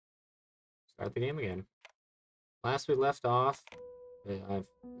Start the game again. Last we left off, I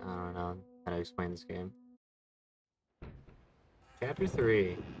don't know how to explain this game. Chapter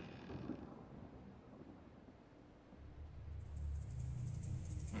 3.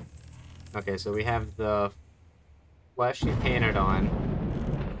 Okay, so we have the flesh he painted on,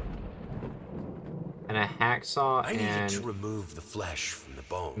 and a hacksaw I and needed to remove the flesh from the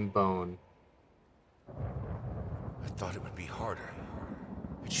bone. bone. I thought it would be harder.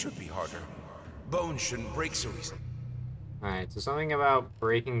 It should be harder. Bone shouldn't break so easily. Alright, so something about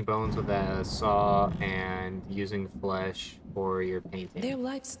breaking bones with a saw and using flesh for your painting. Their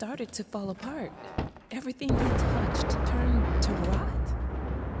life started to fall apart. Everything they touched turned to rot.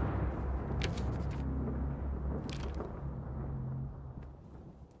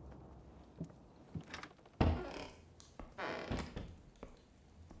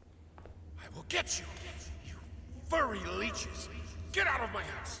 I will get you, you furry leeches. Get out of my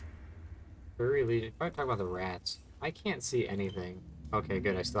house. Furry legion. Probably talk about the rats. I can't see anything. Okay,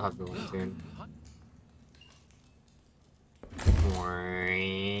 good. I still have the lantern.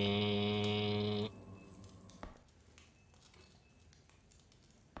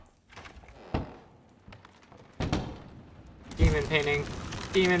 Demon painting.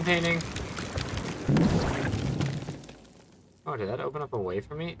 Demon painting. Oh, did that open up a way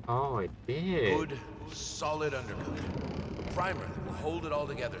for me? Oh, it did. Good, solid undercoat. Primer that will hold it all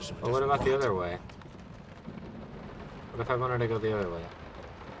together so it Well, what doesn't about the rot. other way? What if I wanted to go the other way?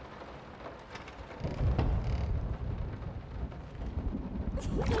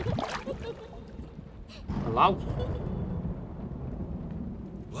 Hello?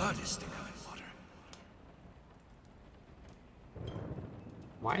 Blood is thicker than water.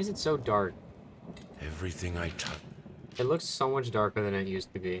 Why is it so dark? Everything I touch. It looks so much darker than it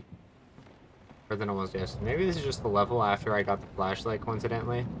used to be. Or than it was yesterday. Maybe this is just the level after I got the flashlight,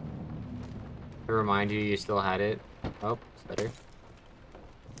 coincidentally. To remind you still had it. Oh, it's better.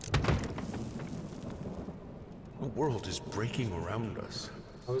 The world is breaking around us.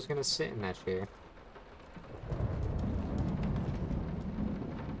 I was gonna sit in that chair.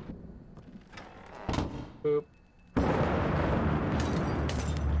 Boop.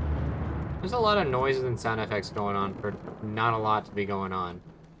 There's a lot of noises and sound effects going on for not a lot to be going on.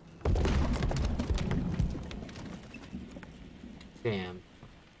 Damn.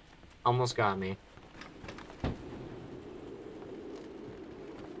 Almost got me.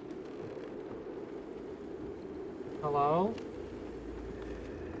 Hello?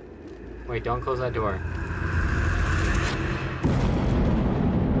 Wait, don't close that door.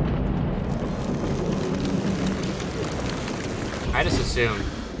 I just assumed.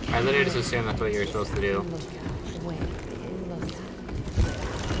 I literally just assumed that's what you were supposed to do.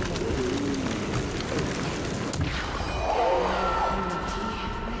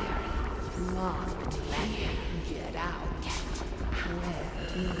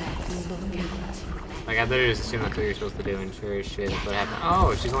 Like, I literally just assumed that's what you're supposed to do, and sure as shit, that's what happened.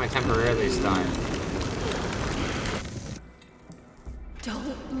 Oh, she's only temporarily stunned.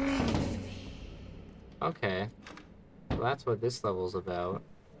 Don't leave. Okay. Well, that's what this level's about.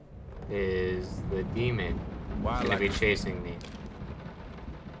 Is the demon gonna be chasing me.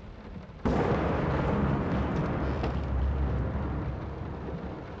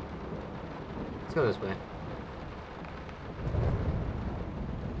 Let's go this way.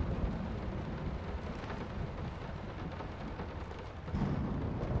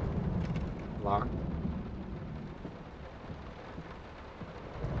 Lock.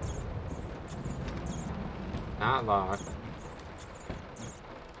 Not locked.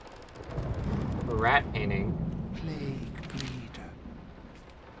 A rat painting. Plague breeder.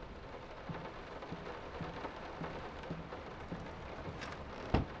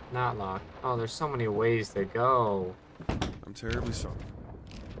 Not locked. Oh, there's so many ways to go. I'm terribly sorry.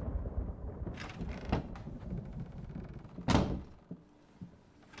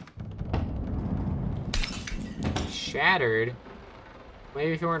 Shattered?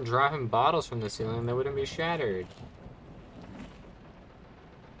 Maybe if you weren't dropping bottles from the ceiling, they wouldn't be shattered.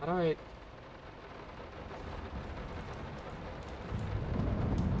 How do I...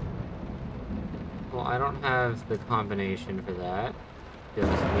 Well, I don't have the combination for that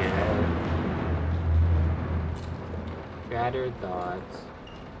just yet. Shattered thoughts.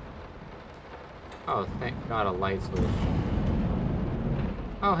 Oh, thank God, a light switch.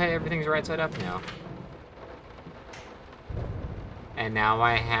 Oh, hey, everything's right side up now. And now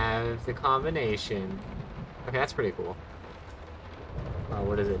I have the combination. Okay, that's pretty cool.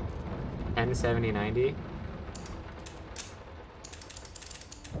 What is it? 1070 90?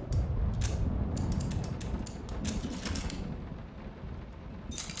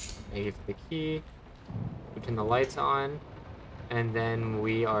 Thank you for the key. We turn the lights on, and then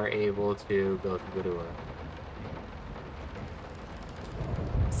we are able to go through the door.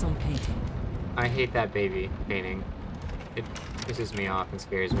 Some painting. I hate that baby painting. It pisses me off and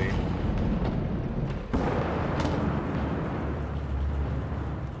scares me.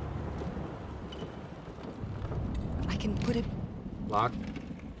 I can put it. Locked?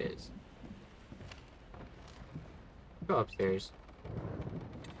 It is. Go upstairs.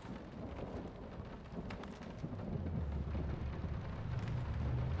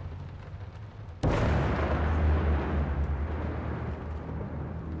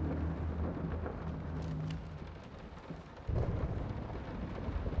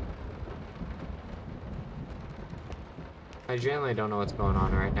 I generally don't know what's going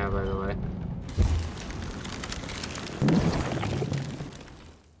on right now, by the way.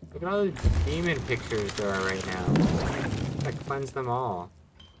 Look at all the demon pictures there are right now. I cleanse them all.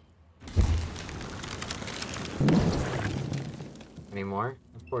 Any more?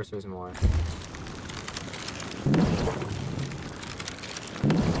 Of course there's more.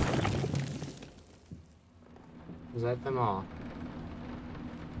 Is that them all?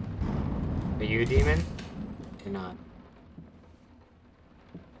 Are you a demon? You're not.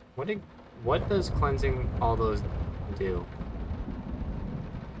 What does cleansing all those do?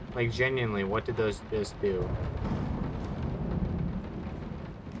 Like, genuinely, what did those just do?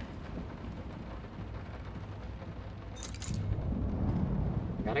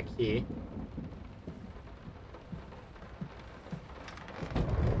 Got a key.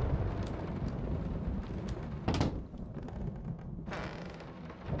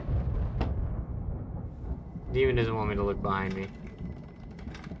 Demon doesn't want me to look behind me.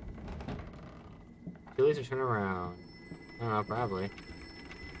 Too late to turn around. I don't know, probably.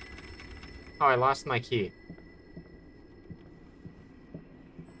 Oh, I lost my key.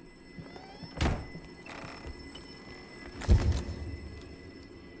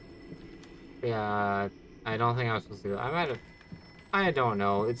 Yeah, I don't think I was supposed to go. I might have... I don't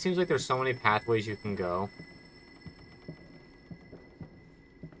know. It seems like there's so many pathways you can go.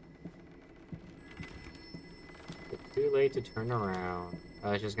 It's too late to turn around.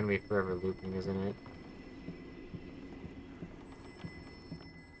 Oh, it's just gonna be forever looping, isn't it?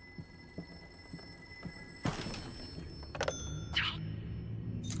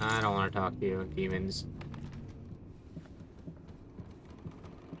 I don't want to talk to you, demons.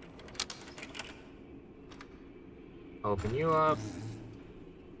 Open you up.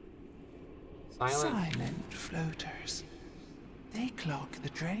 Silent floaters. They clog the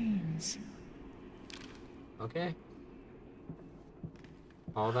drains. Okay.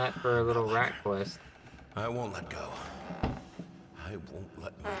 All that for a little rat quest. I won't let go. I won't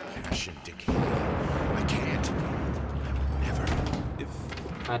let my passion decay. I can't. I will never.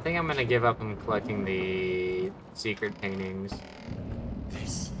 I think I'm gonna give up on collecting the secret paintings.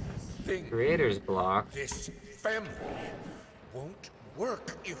 This thing, Creator's block. this family, won't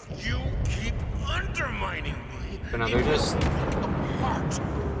work if you keep undermining me. But no, they're just... apart.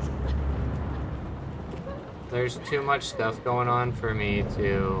 There's too much stuff going on for me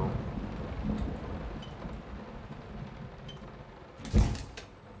to...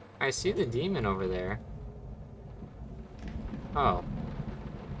 I see the demon over there. Oh.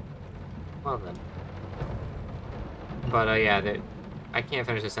 Well then. But yeah, I can't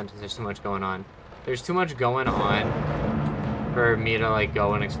finish the sentence. There's too much going on. There's too much going on for me to like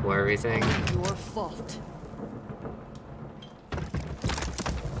go and explore everything. Your fault.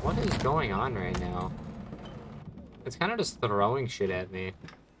 What is going on right now? It's kind of just throwing shit at me.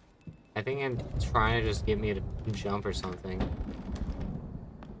 I think it's trying to just get me to jump or something.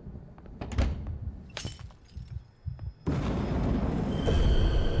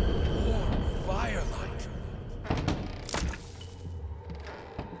 Firelight.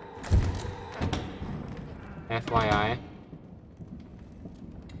 FYI.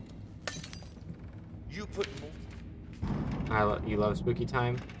 You put You love Spooky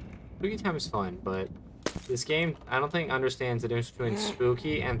Time? Spooky Time is fun, but this game, I don't think understands the difference between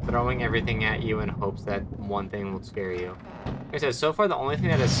spooky and throwing everything at you in hopes that one thing will scare you. Like I said, so far the only thing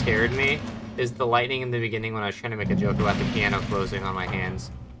that has scared me is the lightning in the beginning when I was trying to make a joke about the piano closing on my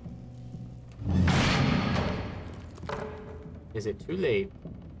hands. Is it too late?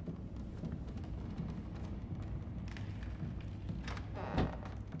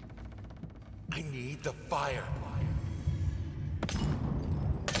 I need the fire.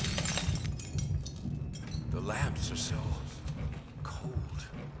 The lamps are so cold.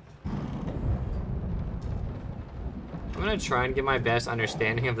 I'm gonna try and get my best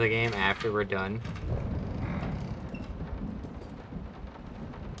understanding of the game after we're done.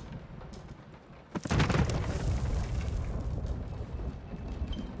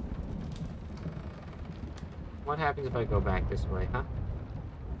 What happens if I go back this way, huh?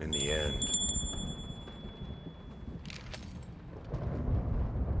 In the end,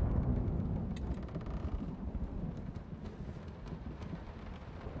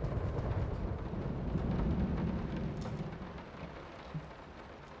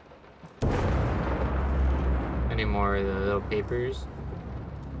 Any more of the little papers?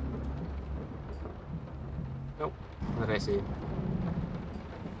 Nope. What did I see?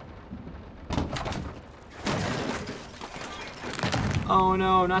 Oh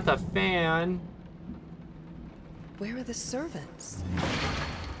no, not the fan! Where are the servants?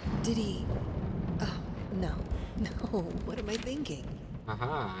 Did he... Oh, no. No, what am I thinking?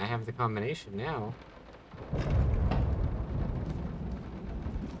 Aha, I have the combination now.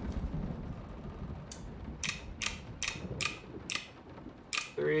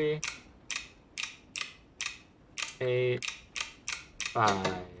 Three, 8, 5.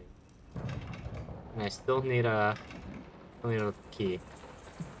 And I still need a key.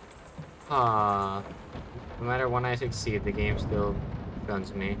 Ah, no matter when I succeed, the game still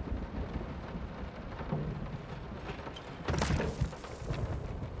guns me.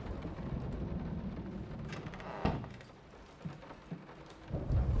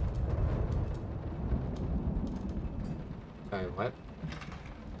 Sorry, what?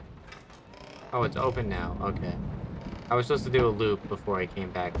 Oh, it's open now. Okay. I was supposed to do a loop before I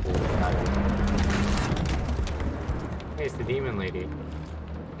came back. Hey, it's the demon lady.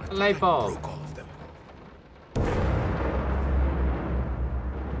 A light bulb. broke all of them.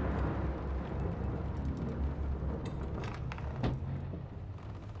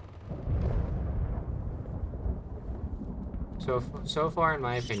 So far, in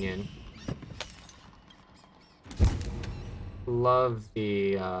my opinion, love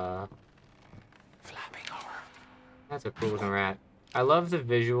the Flapping over. That's a cool looking rat. I love the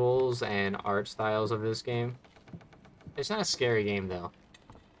visuals and art styles of this game. It's not a scary game though.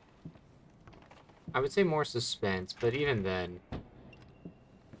 I would say more suspense, but even then.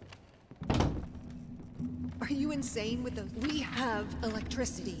 Are you insane with those? We have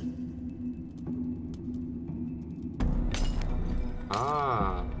electricity.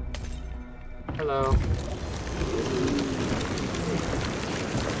 Ah. Hello.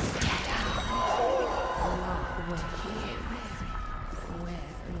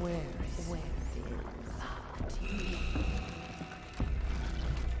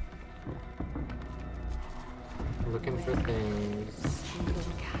 Looking for things.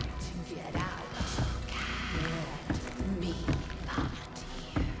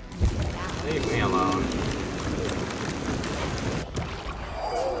 Leave me alone.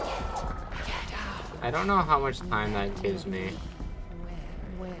 I don't know how much time that gives me.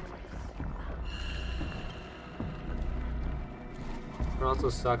 It also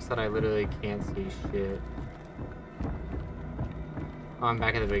sucks that I literally can't see shit. Oh, I'm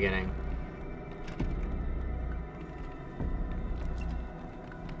back at the beginning.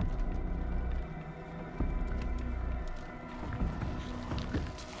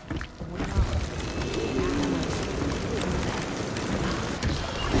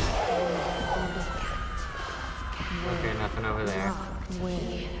 Okay, nothing over there.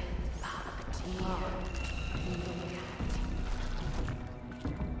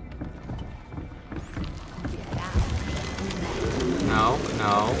 No,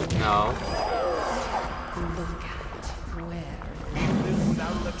 no, no. Lived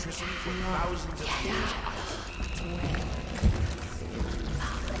without electricity for thousands of years.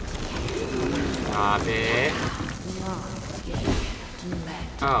 Stop it.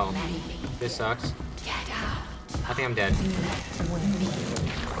 Oh, this sucks. I think I'm dead.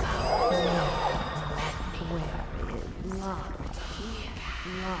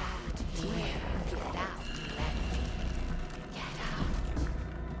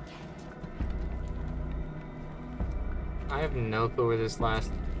 I have no clue where this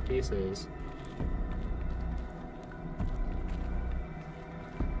last piece is.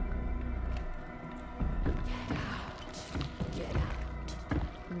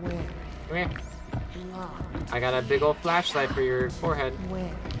 Come here. I got a big old flashlight for your forehead.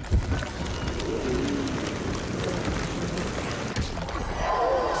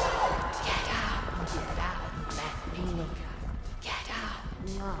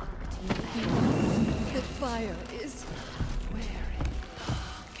 The fire is...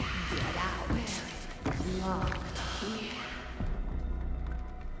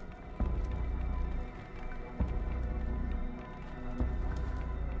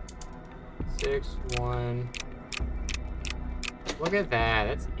 Six, 1. Look at that.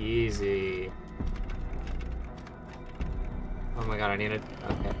 That's easy. Oh my god, I need it.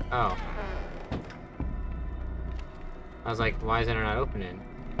 Okay. Oh. I was like, why is it not opening?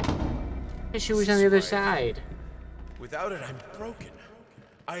 She was on the other side. Without it, I'm broken.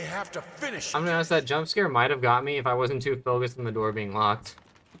 I have to finish. I'm gonna be honest, that jump scare might have got me if I wasn't too focused on the door being locked.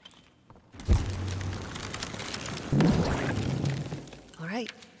 All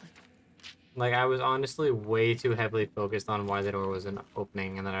right. Like, I was honestly way too heavily focused on why the door wasn't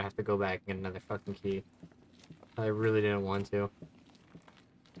opening, and then I'd have to go back and get another fucking key. I really didn't want to.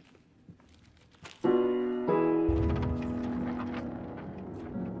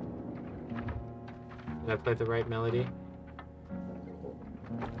 Did I play the right melody?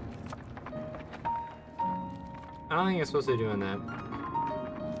 I don't think it's supposed to be doing that.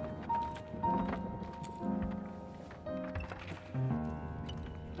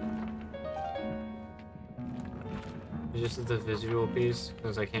 It's just the visual piece,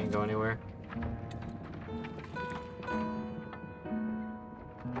 because I can't go anywhere.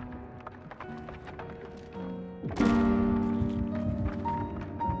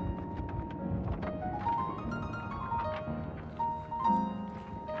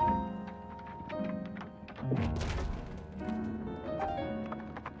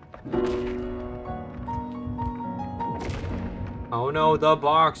 Oh no, the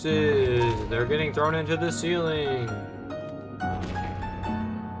boxes! They're getting thrown into the ceiling!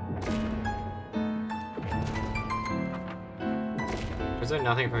 Is there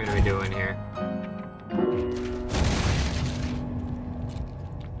nothing for me to be doing here?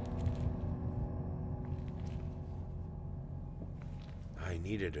 I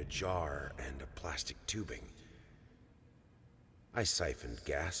needed a jar and a plastic tubing. I siphoned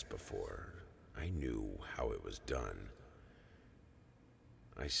gas before. I knew how it was done.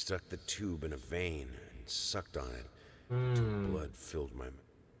 I stuck the tube in a vein and sucked on it until blood filled my...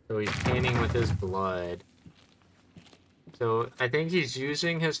 So he's painting with his blood. So I think he's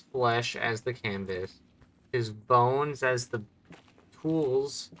using his flesh as the canvas, his bones as the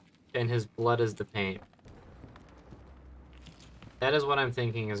tools, and his blood as the paint. That is what I'm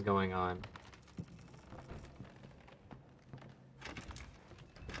thinking is going on.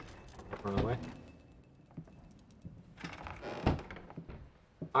 Run away.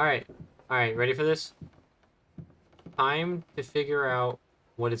 Alright, ready for this? Time to figure out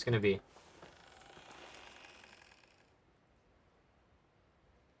what it's gonna be.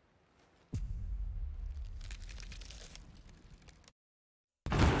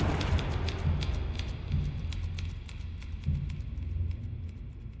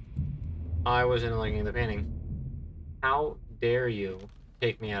 I wasn't liking the painting. How dare you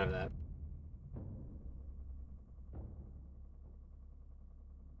take me out of that?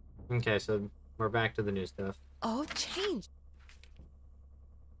 Okay, so we're back to the new stuff. Oh, change.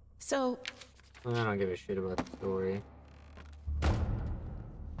 So, I don't give a shit about the story.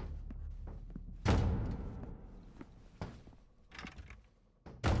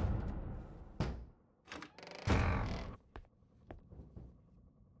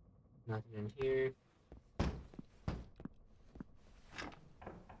 Nothing in here.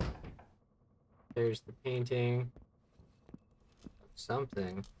 There's the painting.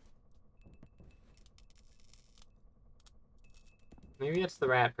 Something. Maybe it's the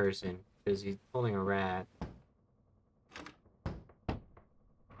rat person, because he's holding a rat.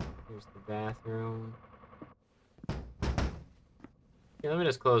 Here's the bathroom. Yeah, let me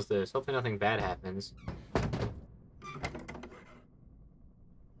just close this. Hopefully nothing bad happens.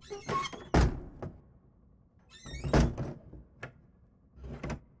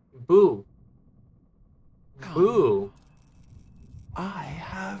 Boo! Boo! I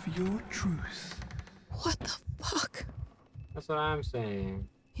have your truth. what the fuck? That's what I'm saying.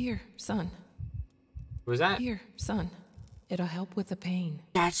 Here, son. Was that? Here, son. It'll help with the pain.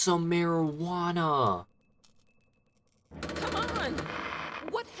 That's some marijuana! Come on!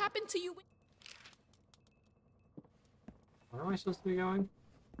 What happened to you? Where am I supposed to be going?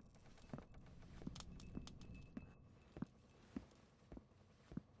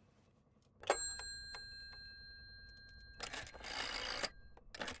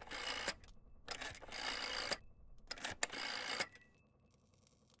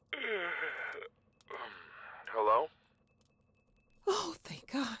 Hello? Oh,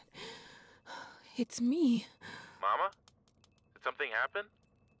 thank God. It's me. Mama? Did something happen?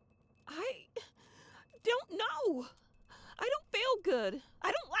 I don't know. I don't feel good.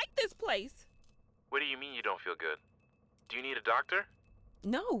 I don't like this place. What do you mean you don't feel good? Do you need a doctor?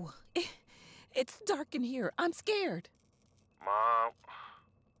 No. It's dark in here. I'm scared. Mom,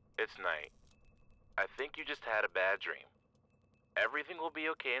 it's night. I think you just had a bad dream. Everything will be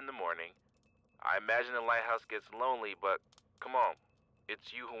okay in the morning. I imagine the lighthouse gets lonely, but come on.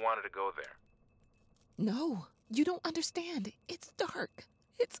 It's you who wanted to go there. No. You don't understand. It's dark.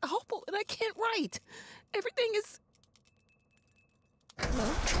 It's awful, and I can't write. Everything is...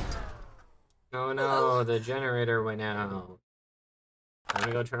 Hello? Oh no, the generator went out. Time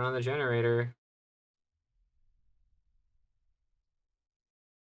to go turn on the generator.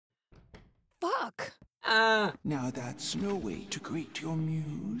 Fuck! Ah! Now that's no way to greet your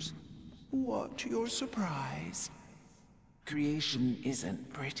muse. What your surprise? Creation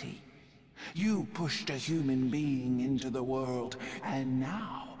isn't pretty. You pushed a human being into the world, and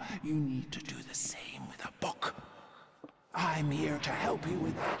now you need to do the same with a book. I'm here to help you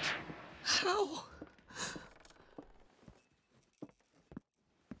with that. How?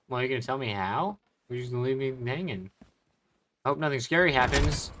 Well, you gonna tell me how? Or you just gonna leave me hanging? I hope nothing scary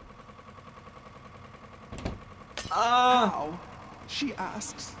happens. How? She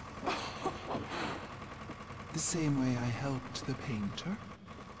asks. The same way I helped the painter,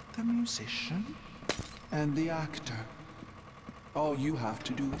 the musician, and the actor. All you have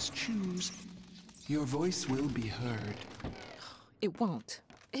to do is choose. Your voice will be heard. It won't.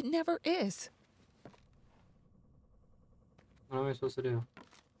 It never is. What am I supposed to do?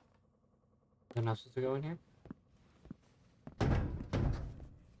 Am I not supposed to go in here?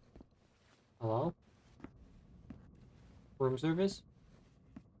 Hello? Room service?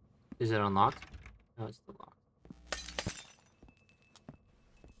 Is it unlocked? No, it's still locked.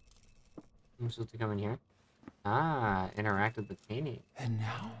 I'm supposed to come in here? Ah, interact with the painting. And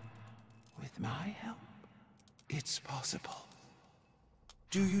now, with my help, it's possible.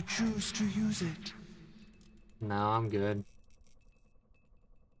 Do you choose to use it? No, I'm good.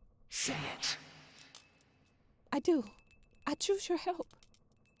 Say it. I do. I choose your help.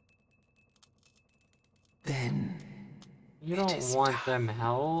 Then You It don't is want time. them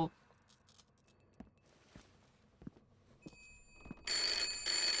help.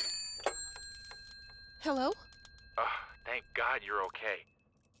 Hello? Thank God you're okay.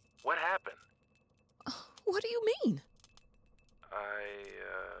 What happened? What do you mean?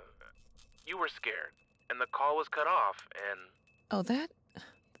 You were scared, and the call was cut off, and... Oh,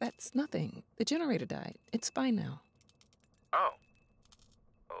 that's nothing. The generator died. It's fine now. Oh.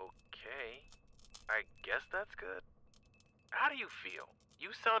 Okay. I guess that's good. How do you feel? You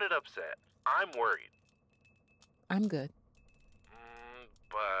sounded upset. I'm worried. I'm good.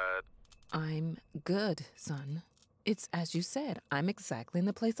 But... I'm good, son. It's as you said. I'm exactly in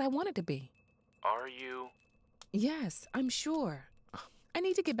the place I wanted to be. Are you? Yes, I'm sure. I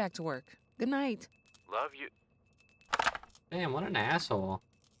need to get back to work. Good night. Love you. Damn, what an asshole.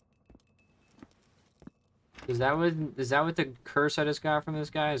 Is that what the curse I just got from this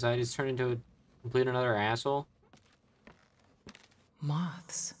guy? Is I just turned into a complete another asshole?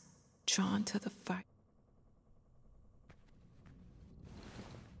 Moths drawn to the fire.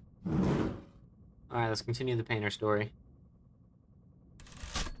 Alright, let's continue the painter story.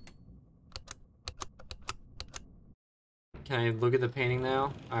 Can I look at the painting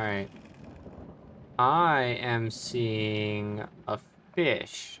now? Alright. I am seeing a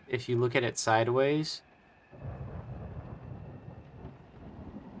fish. If you look at it sideways.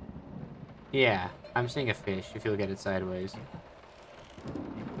 Yeah, I'm seeing a fish if you look at it sideways.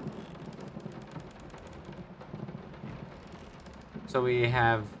 So we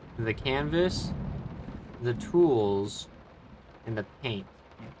have the canvas, the tools, and the paint.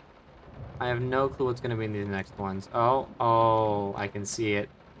 I have no clue what's going to be in these next ones. Oh, I can see it.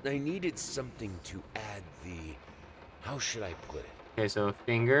 I needed something to add the... How should I put it? Okay, so a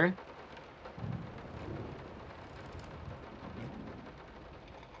finger.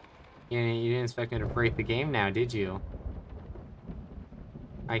 You didn't expect me to break the game now, did you?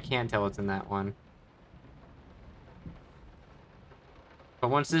 I can't tell what's in that one. But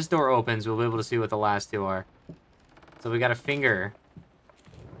once this door opens, we'll be able to see what the last two are. So we got a finger.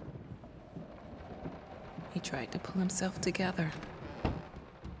 He tried to pull himself together.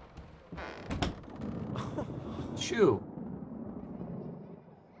 Shoo.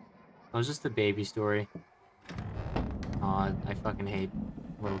 Oh, it's just a baby story. Aw, I fucking hate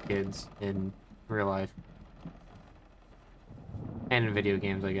little kids in real life. And in video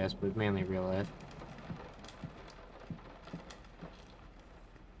games, I guess, but mainly real life.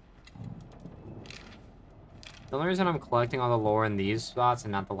 The only reason I'm collecting all the lore in these spots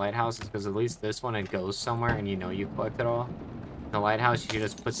and not the lighthouse is because at least this one, it goes somewhere and you know you collect it all. The lighthouse, you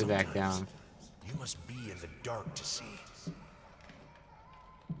just puts it back down. You must be in the dark to see.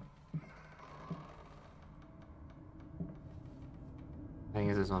 I think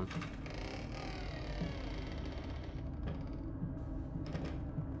it's this one.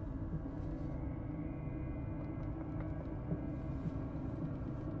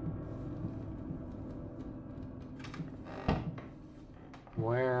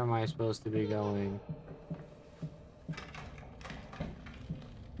 I supposed to be going?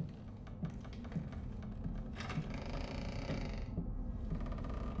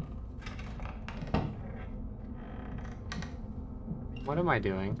 What am I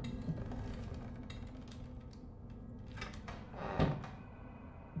doing?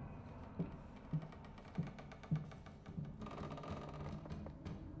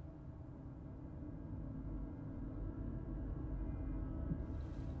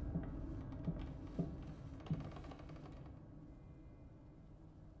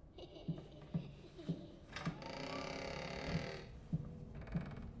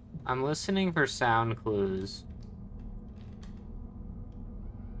 I'm listening for sound clues.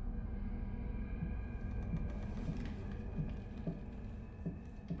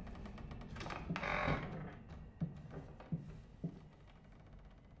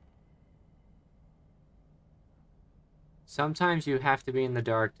 Sometimes you have to be in the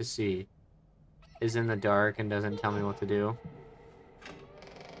dark to see. Is in the dark and doesn't tell me what to do.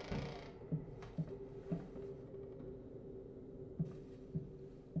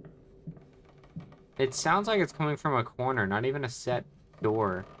 It sounds like it's coming from a corner, not even a set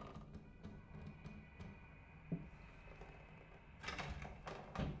door.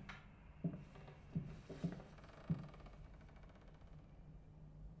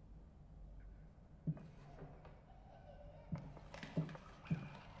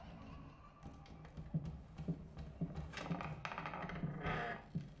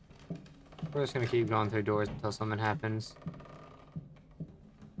 We're just gonna keep going through doors until something happens.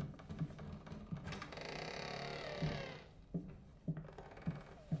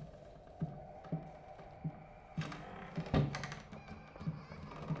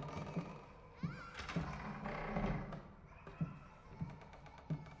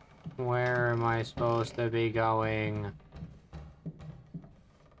 Where am I supposed to be going?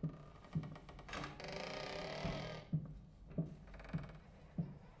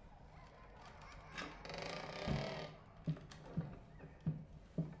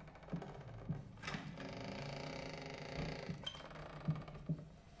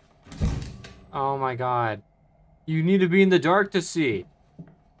 Oh my god. You need to be in the dark to see.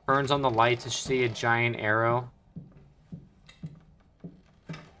 Turns on the light to see a giant arrow.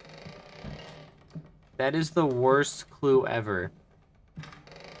 That is the worst clue ever.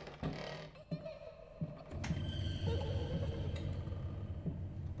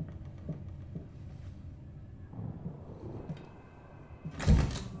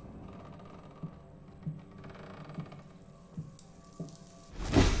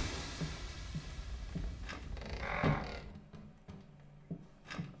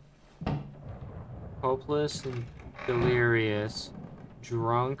 Hopeless and delirious,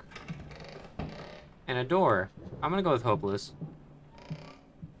 drunk, and a door. I'm gonna go with hopeless.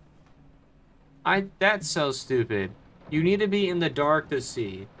 That's so stupid. You need to be in the dark to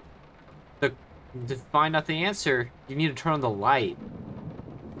see. To find out the answer, you need to turn on the light.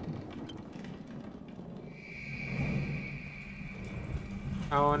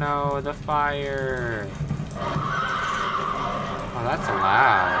 Oh no, the fire. Oh, that's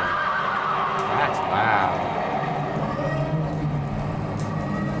loud. That's loud.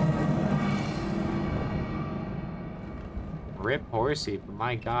 Rip Horsey, but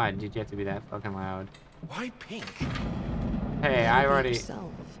my god, did you have to be that fucking loud? Why pink? Hey, I've already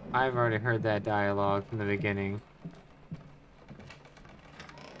Yourself. heard that dialogue from the beginning.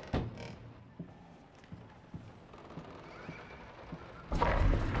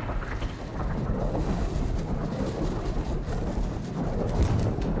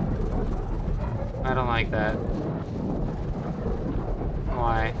 I don't like that.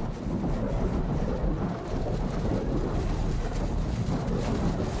 Why?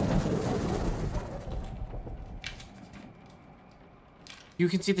 You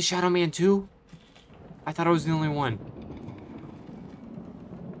can see the Shadow Man too? I thought I was the only one.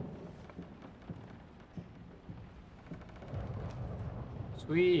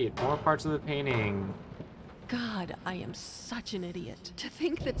 Sweet, more parts of the painting. God, I am such an idiot. To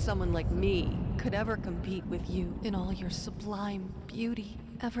think that someone like me could ever compete with you in all your sublime beauty,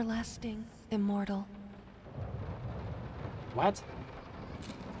 everlasting, immortal. What?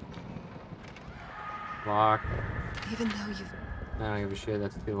 Lock. Even though you've... I don't give a shit,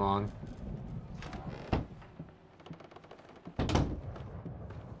 that's too long.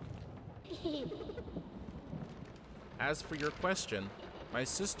 As for your question, my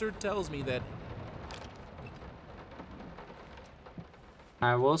sister tells me that...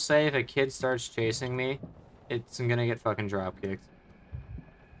 I will say if a kid starts chasing me, it's gonna get fucking drop kicked.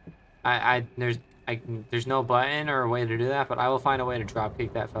 I there's no button or a way to do that, but I will find a way to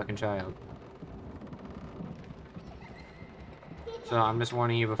dropkick that fucking child. So I'm just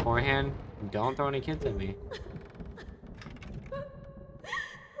warning you beforehand, don't throw any kids at me.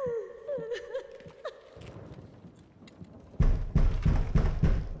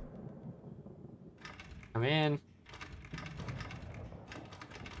 Come in.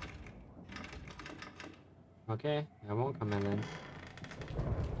 Okay, I won't come in then.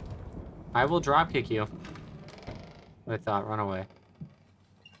 I will dropkick you. I thought, run away.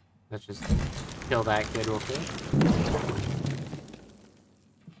 Let's just kill that kid real quick.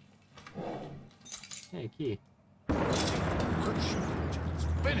 Hey, key. It's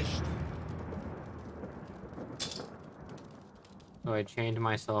finished. So I chained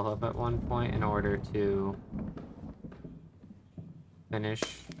myself up at one point in order to finish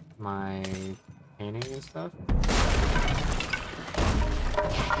my painting and stuff.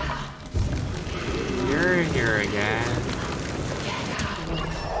 You're here again.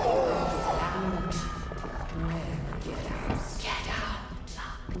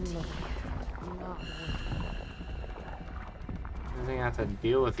 I think I have to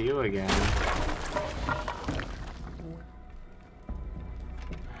deal with you again.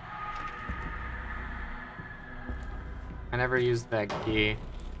 I never used that key.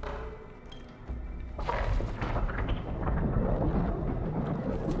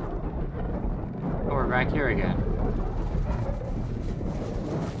 Oh, we're back here again.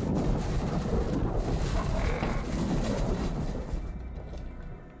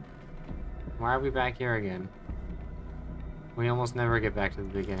 Why are we back here again? We almost never get back to the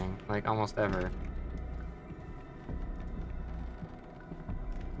beginning. Like, almost ever.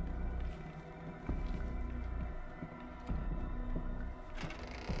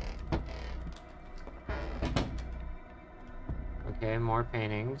 Okay, more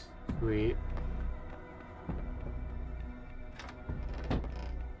paintings. Sweet.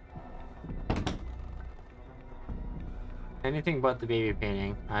 Anything but the baby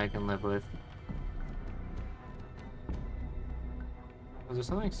painting I can live with. Was there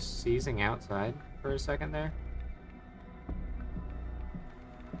something seizing outside for a second there?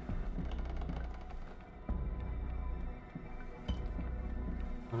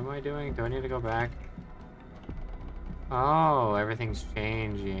 What am I doing? Do I need to go back? Oh, everything's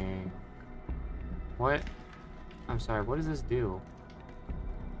changing. What? I'm sorry, what does this do?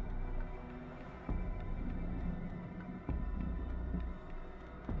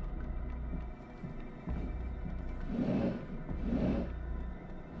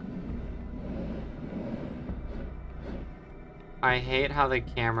 I hate how the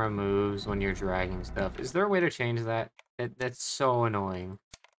camera moves when you're dragging stuff. Is there a way to change that? That's so annoying.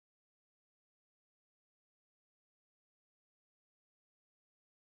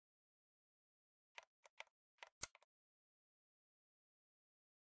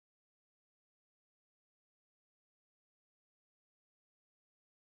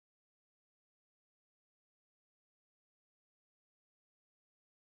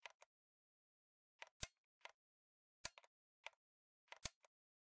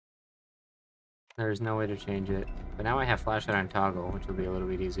 There's no way to change it. But now I have flashlight on toggle, which will be a little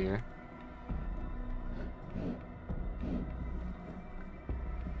bit easier.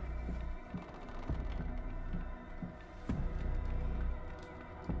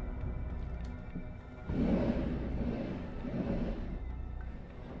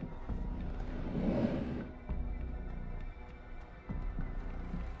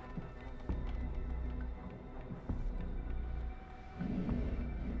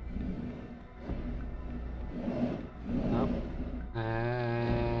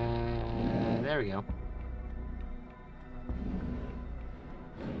 There we go.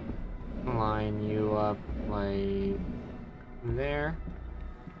 Line you up like there.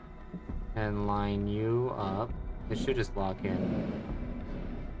 And line you up. It should just lock in.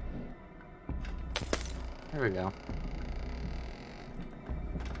 There we go.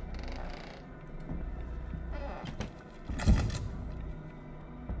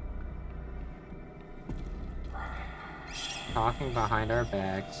 Talking behind our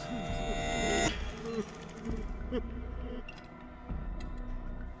backs.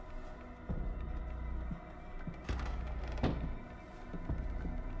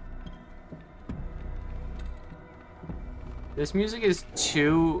 This music is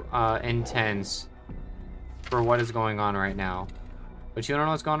too intense for what is going on right now. But you don't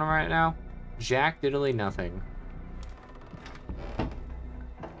know what's going on right now? Jack diddly nothing.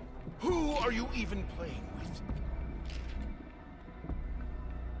 Who are you even playing with?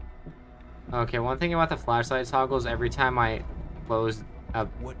 Okay, one thing about the flashlight toggles, every time I close up...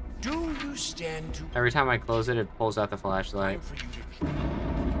 What Do you stand to... Every time I close it, it pulls out the flashlight, Time for you to...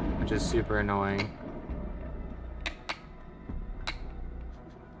 which is super annoying.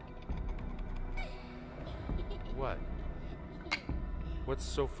 What? What's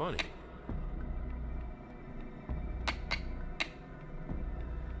so funny?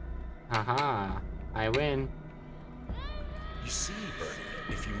 Haha, I win. You see, Bernie,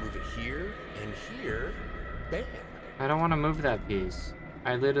 if you move it here and here, bam. I don't want to move that piece.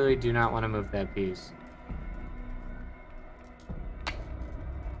 I literally do not want to move that piece.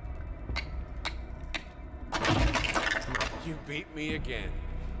 You beat me again.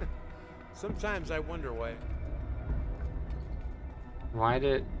 Sometimes I wonder why. Why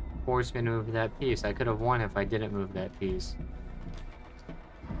did it force me to move that piece? I could have won if I didn't move that piece.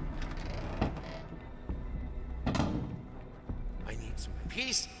 I need some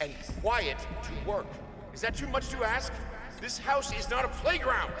peace and quiet to work. Is that too much to ask? This house is not a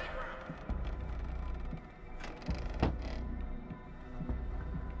playground.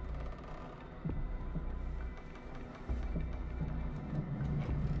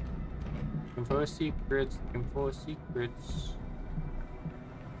 Looking for secrets, looking for secrets.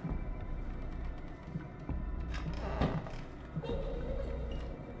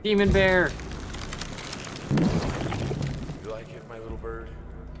 Demon bear! You like it, my little bird?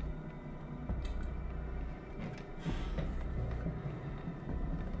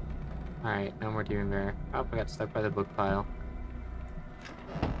 Alright, no more demon bear. Oh, I got stuck by the book pile.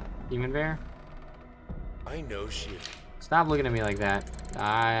 Demon bear? I know she... Stop looking at me like that.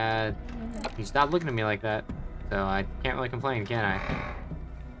 You stop looking at me like that. So I can't really complain, can I?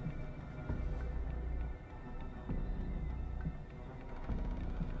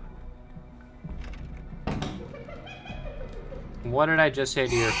 What did I just say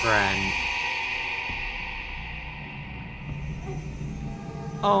to your friend?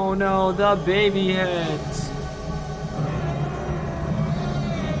 Oh no, the baby heads!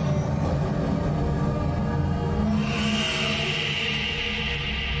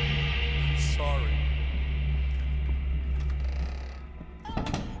 I'm sorry.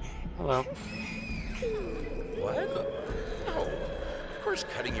 Hello. What? No. Of course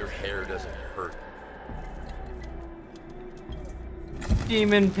cutting your hair doesn't hurt.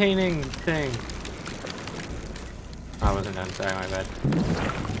 Demon painting thing. I wasn't done, sorry, my bad.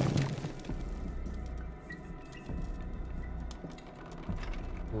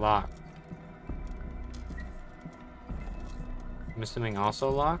 Locked. I'm assuming also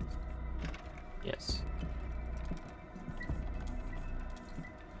locked? Yes.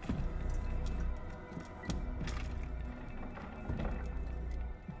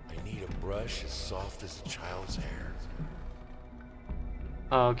 I need a brush as soft as a child's hair.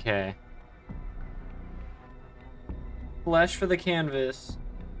 Okay. Flesh for the canvas.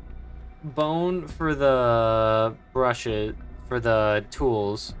 Bone for the brushes, for the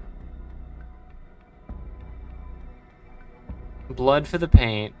tools. Blood for the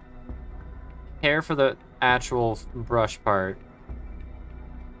paint. Hair for the actual brush part.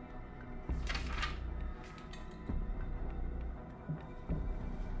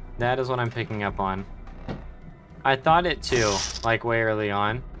 That is what I'm picking up on. I thought it too, like way early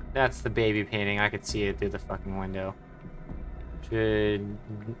on. That's the baby painting. I could see it through the fucking window.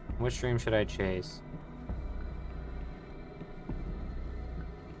 Which dream should I chase?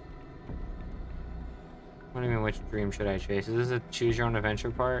 What do you mean, which dream should I chase? Is this a choose your own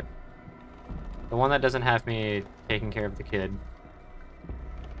adventure part? The one that doesn't have me taking care of the kid.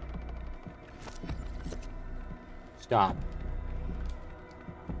 Stop.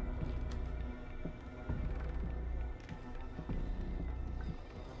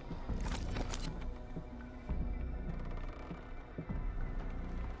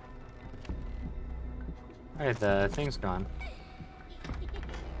 Alright, the thing's gone.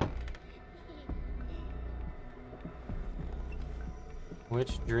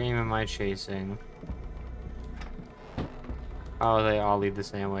 Which dream am I chasing? Oh, they all lead the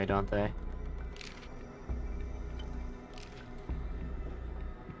same way, don't they?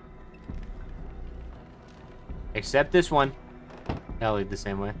 Except this one. They'll lead the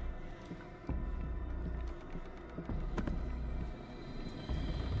same way.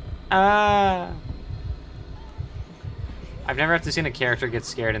 Ah! I've never actually seen a character get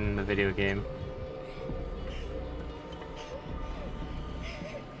scared in the video game.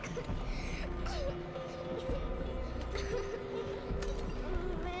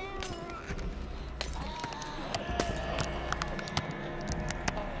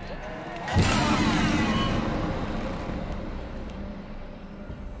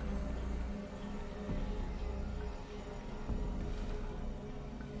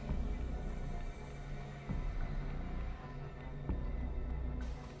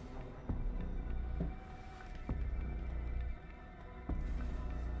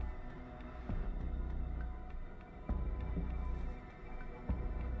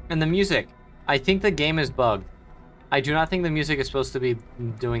 And the music. I think the game is bugged. I do not think the music is supposed to be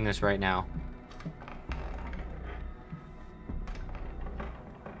doing this right now.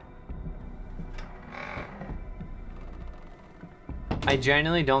 I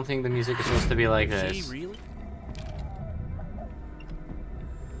genuinely don't think the music is supposed to be like this. Really?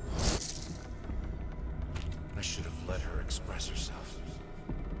 I should have let her express herself.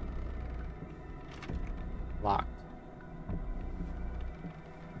 Locked.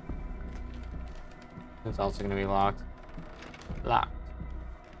 It's also going to be locked. Locked.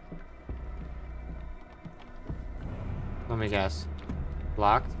 Let me guess.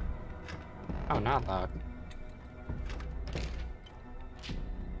 Locked? Oh, not locked.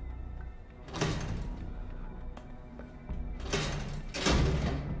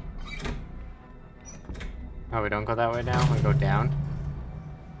 Oh, we don't go that way now? We go down?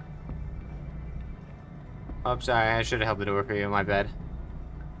 Oh, sorry, I should have held the door for you, my bad.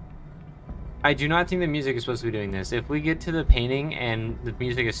 I do not think the music is supposed to be doing this. If we get to the painting and the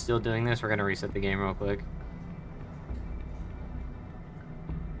music is still doing this, we're gonna reset the game real quick.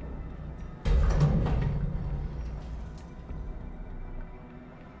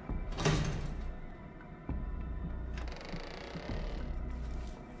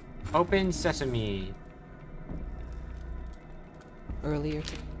 Open sesame. Earlier.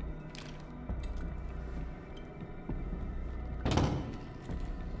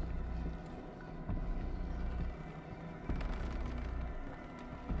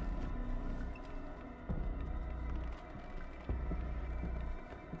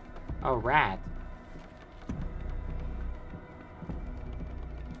 Oh, rat.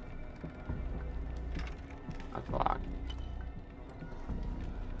 That's locked.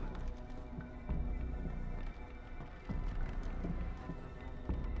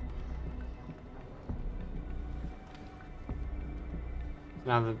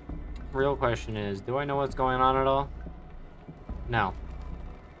 Now the real question is, do I know what's going on at all? No.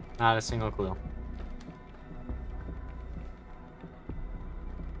 Not a single clue.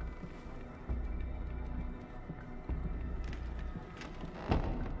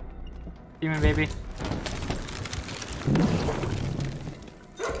 Demon baby.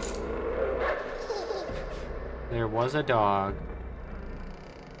 There was a dog.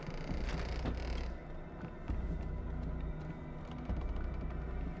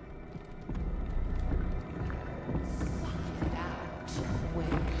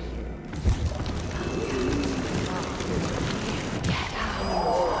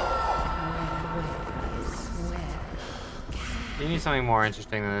 You need something more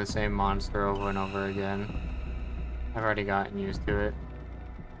interesting than the same monster over and over again. I've already gotten used to it.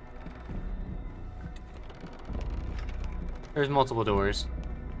 There's multiple doors.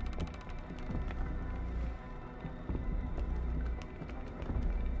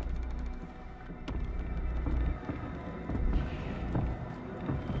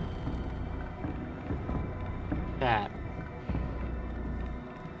 Cat.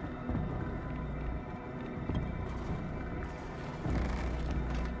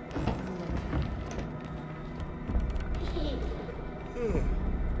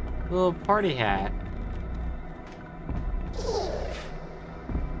 Little party hat.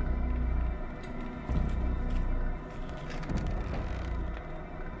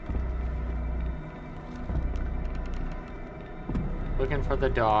 Looking for the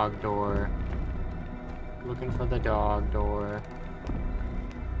dog door. Looking for the dog door.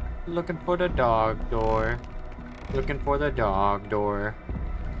 Looking for the dog door. Looking for the dog door.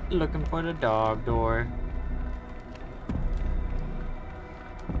 Looking for the dog door.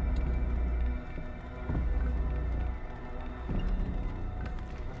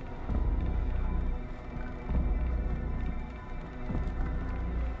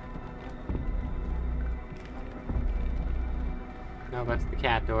 No, that's the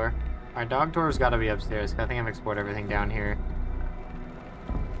cat door. Our dog door's gotta be upstairs, 'cause I think I've explored everything down here.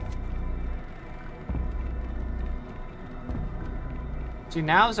 See,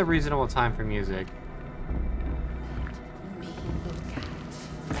 now is a reasonable time for music.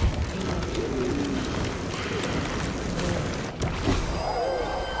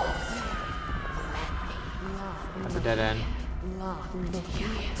 That's a dead end.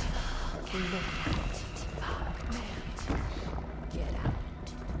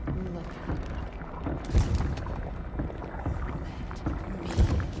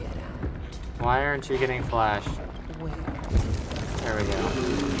 Why aren't you getting flashed? There we go.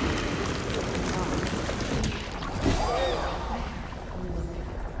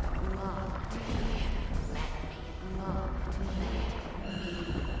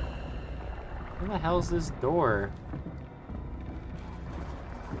 Where the hell's this door?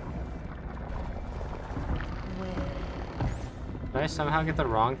 I somehow get the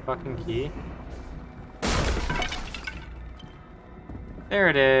wrong fucking key? There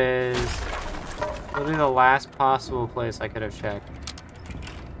it is. Literally the last possible place I could have checked.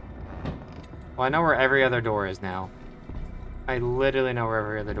 Well, I know where every other door is now. I literally know where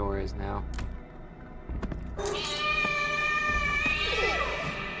every other door is now.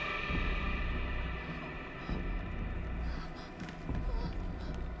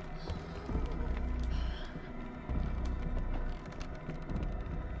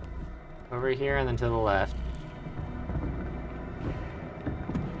 Over here and then to the left.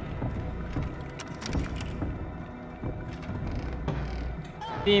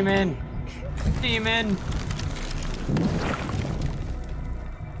 Demon! Demon!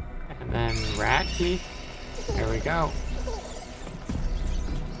 And then rat key. There we go.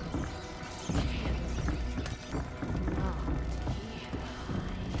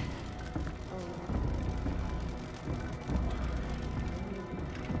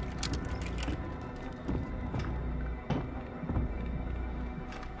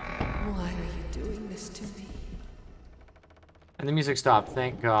 Why are you doing this to me? And the music stopped.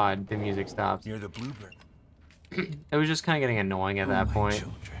 Thank God the music stopped. You're the bluebird. It was just kind of getting annoying at that point.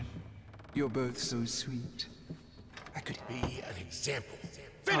 Children, you're both so sweet. I could Be an example.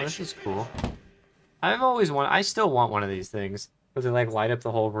 Oh, this is cool. I've always wanted. I still want one of these things, where they like light up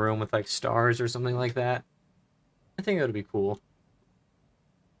the whole room with like stars or something like that. I think that would be cool.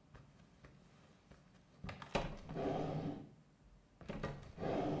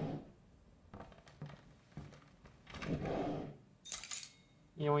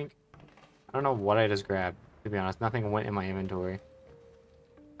 Yoink. I don't know what I just grabbed, to be honest. Nothing went in my inventory.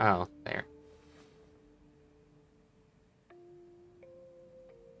 Oh, there.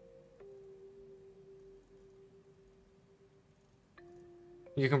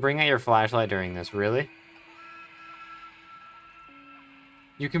 You can bring out your flashlight during this, really?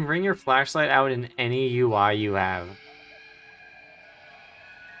 You can bring your flashlight out in any UI you have.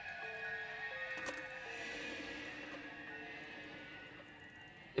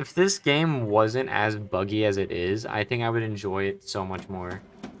 If this game wasn't as buggy as it is, I think I would enjoy it so much more.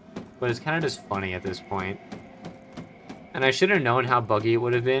 But it's kind of just funny at this point. And I should have known how buggy it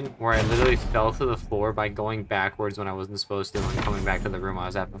would have been, where I literally fell to the floor by going backwards when I wasn't supposed to and coming back to the room I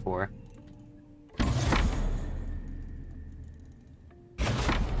was at before.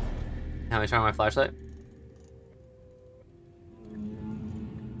 Now I try my flashlight.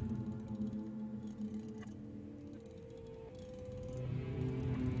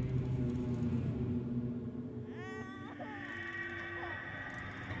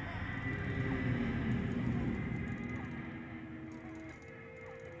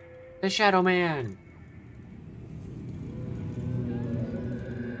 The Shadow Man!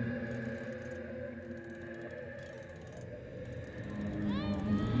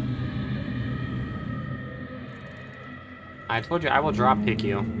 I told you I will drop kick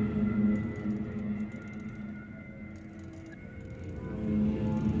you.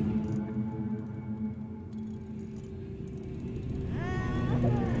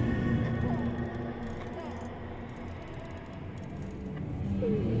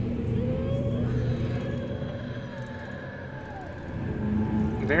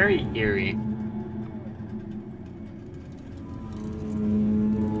 Very eerie.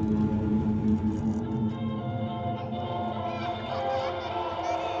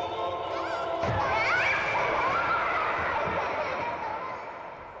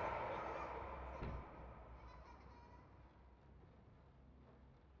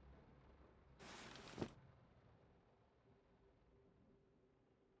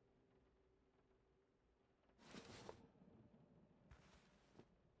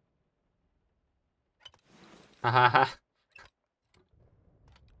 Haha.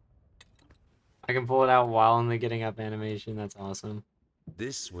 I can pull it out while in the getting up animation. That's awesome.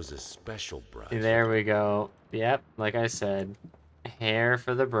 This was a special brush. There we go. Yep, like I said. Hair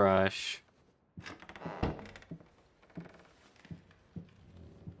for the brush.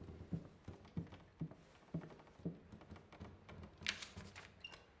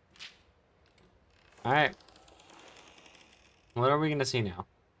 Alright. What are we gonna see now? I'm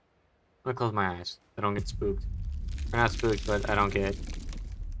gonna close my eyes. I don't get spooked. Or not spooked, but I don't get...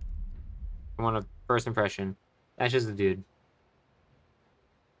 I want a first impression. That's just the dude.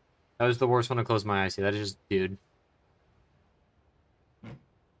 That was the worst one to close my eyes to. That is just dude.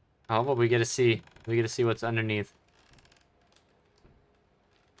 Oh, well, we get to see. We get to see what's underneath.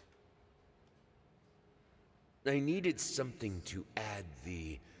 I needed something to add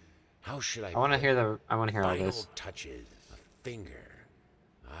the... How should I... I want to hear the... I want to hear all final this. touches. A finger.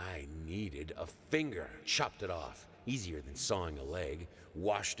 I needed a finger. Chopped it off. Easier than sawing a leg.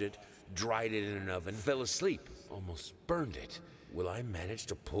 Washed it, dried it in an oven, fell asleep, almost burned it. Will I manage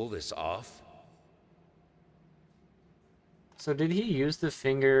to pull this off? So did he use the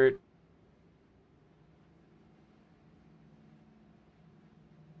finger?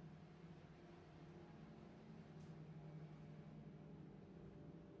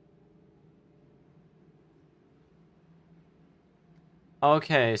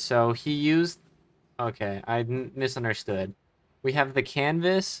 Okay, so he used... Okay, I misunderstood. We have the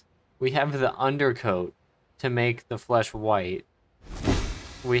canvas, we have the undercoat to make the flesh white.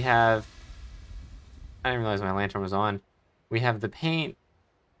 We have... I didn't realize my lantern was on. We have the paint,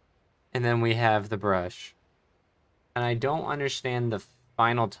 and then we have the brush. And I don't understand the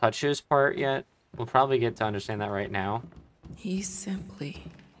final touches part yet. We'll probably get to understand that right now. He simply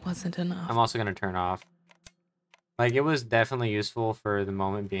wasn't enough. I'm also going to turn off. Like, it was definitely useful for the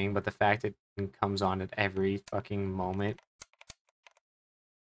moment being, but the fact it comes on at every fucking moment.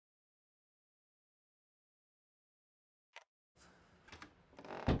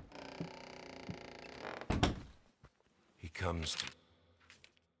 He comes to...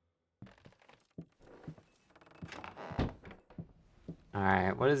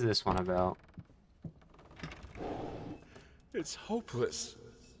 Alright, what is this one about? It's hopeless.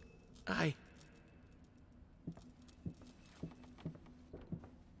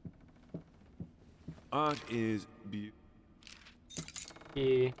 Art is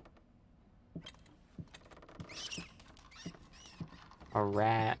A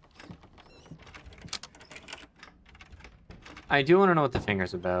rat. I do want to know what the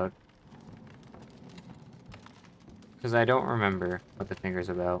finger's about. Because I don't remember what the finger's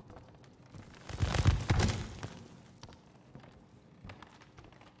about.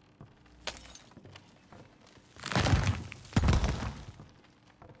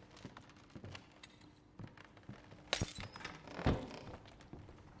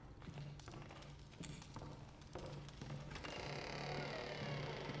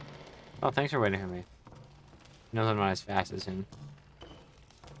 Oh, thanks for waiting for me. He knows I'm not as fast as him.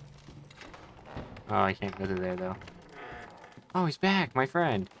 Oh, I can't go to there, though. Oh, he's back, my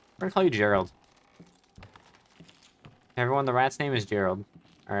friend. We're gonna call you Gerald. Everyone, the rat's name is Gerald.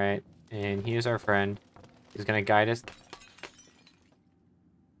 Alright, and he is our friend. He's gonna guide us.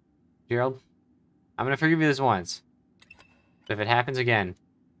 Gerald, I'm gonna forgive you this once. But if it happens again...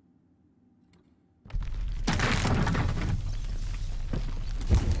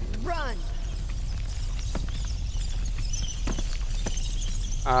 Run!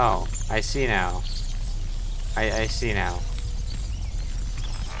 Oh, I see now. I see now.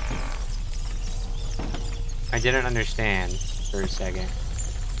 I didn't understand for a second.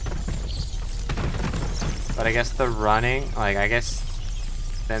 But I guess the running, like, I guess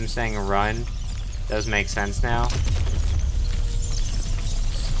them saying run does make sense now.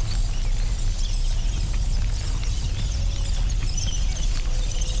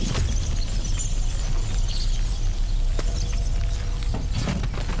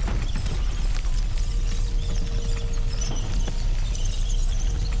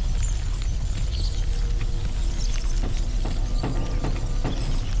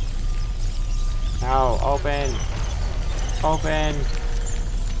 No, open! Open!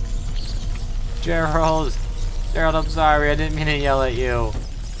 Gerald! Gerald, I'm sorry, I didn't mean to yell at you.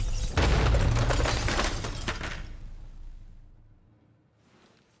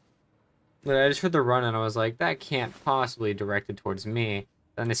 But I just heard the run and I was like, that can't possibly be directed towards me.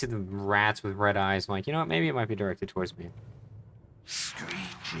 Then I see the rats with red eyes. I'm like, you know what, maybe it might be directed towards me.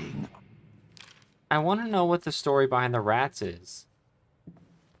 Screeching. I want to know what the story behind the rats is.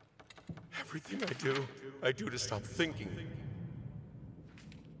 Everything I do to stop thinking.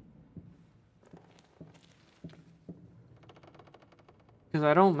 Because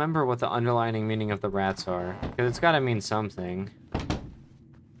I don't remember what the underlining meaning of the rats are. Because it's got to mean something.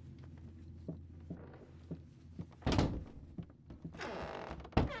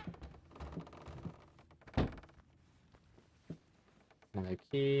 Another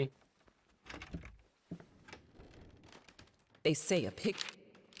key. They say a pig.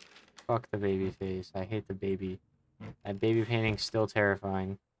 Fuck the baby face. I hate the baby. That baby painting's still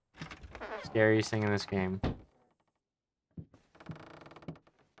terrifying. Scariest thing in this game.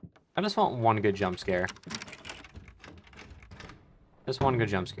 I just want one good jump scare. Just one good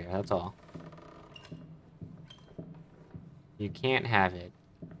jump scare, that's all. You can't have it.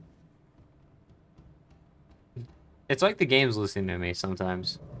 It's like the game's listening to me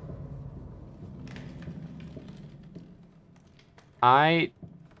sometimes. I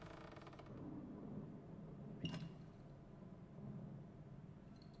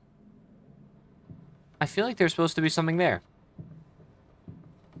feel like there's supposed to be something there.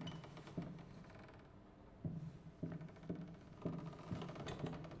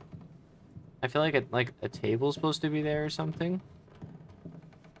 I feel like a table's supposed to be there or something.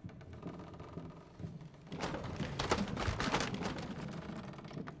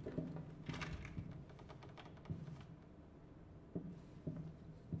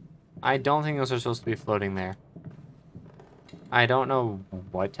 I don't think those are supposed to be floating there. I don't know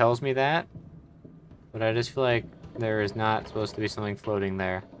what tells me that, but I just feel like there is not supposed to be something floating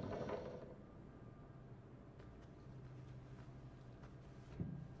there.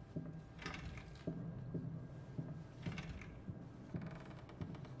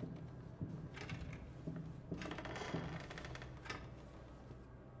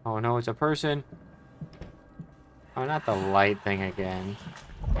 Oh no, it's a person. Oh, not the light thing again.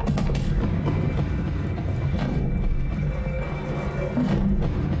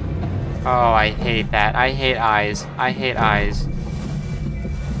 Oh, I hate that. I hate eyes. I hate eyes.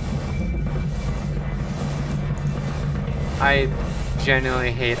 I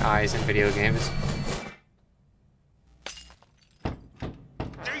genuinely hate eyes in video games. They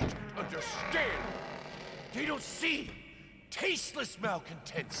don't understand. They don't see. Tasteless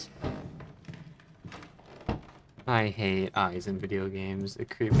malcontents. I hate eyes in video games. They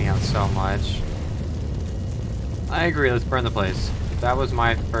creep me out so much. I agree, let's burn the place. That was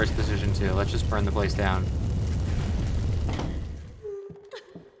my first decision too. Let's just burn the place down.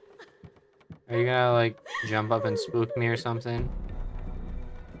 Are you gonna, like, jump up and spook me or something?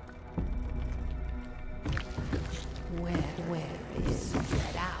 Where is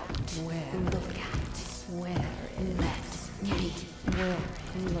get out? Where look at? Where let's meet? Where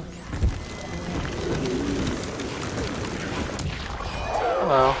look at?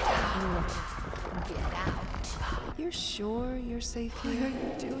 Hello. Get out. You're sure you're safe here? Why are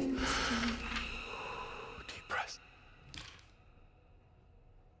you doing this to me? Deep breath.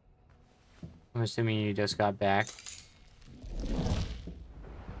 I'm assuming you just got back.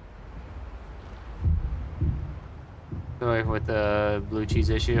 So with the blue cheese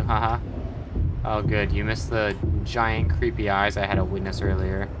issue, haha. Oh good, you missed the giant creepy eyes I had to witness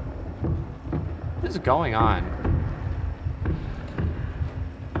earlier. What is going on?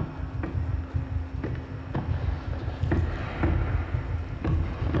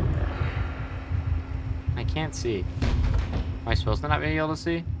 I can't see. Am I supposed to not be able to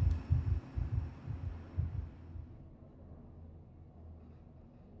see?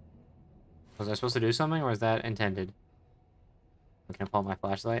 Was I supposed to do something, or is that intended? Can I pull out my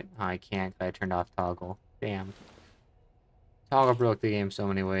flashlight? Oh, I can't, because I turned off toggle. Damn. Toggle broke the game so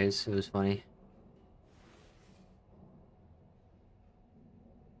many ways. It was funny.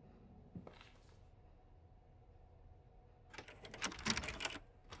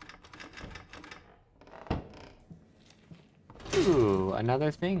 Ooh, another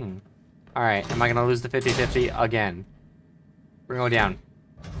thing. Alright, am I gonna lose the 50-50 again? We're going down.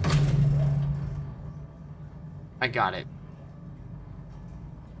 I got it.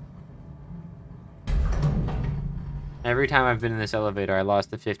 Every time I've been in this elevator, I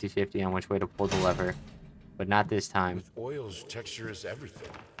lost the 50-50 on which way to pull the lever. But not this time. With oil's texture is everything.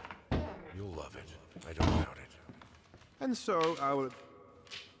 You'll love it. I don't doubt it. And so I will...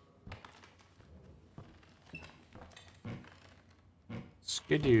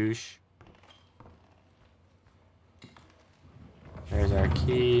 Skadoosh. There's our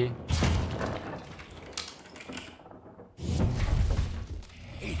key.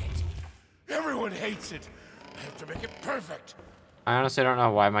 Hate it. Everyone hates it. I have to make it perfect. I honestly don't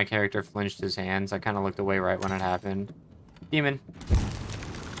know why my character flinched his hands. I kind of looked away right when it happened. Demon.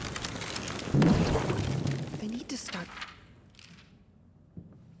 I need to start.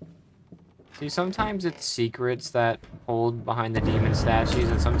 See, sometimes it's secrets that hold behind the demon statues,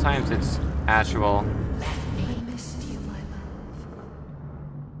 and sometimes it's actual. I missed you, my love.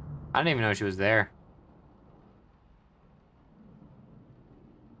 I didn't even know she was there.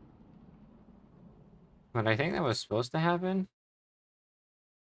 But I think that was supposed to happen.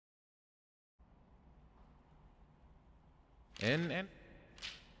 And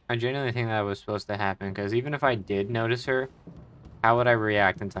I genuinely think that was supposed to happen, because even if I did notice her, how would I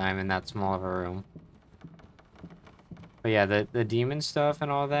react in time in that small of a room? But yeah, the demon stuff and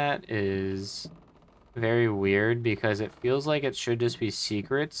all that is very weird, because it feels like it should just be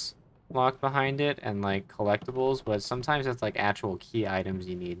secrets locked behind it and like collectibles, but sometimes it's like actual key items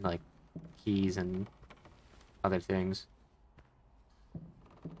you need, like keys and other things.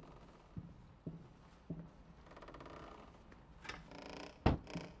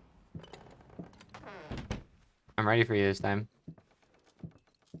 I'm ready for you this time.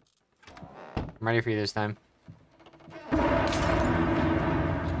 I'm ready for you this time.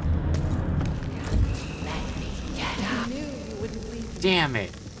 Damn it!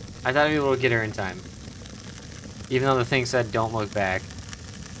 I thought I'd be able to get her in time. Even though the thing said don't look back.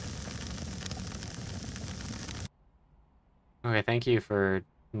 Okay, thank you for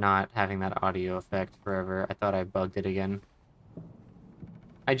not having that audio effect forever. I thought I bugged it again.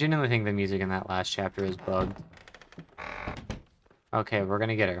 I genuinely think the music in that last chapter is bugged. Okay, we're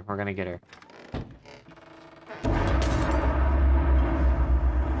gonna get her. We're gonna get her.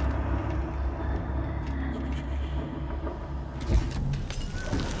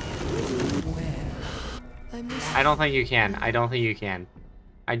 I don't think you can. I don't think you can.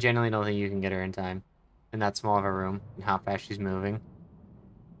 I genuinely don't think you can get her in time. In that small of a room. And how fast she's moving.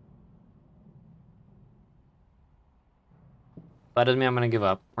 That doesn't mean I'm gonna give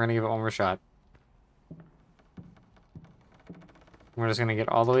up. We're gonna give it one more shot. We're just gonna get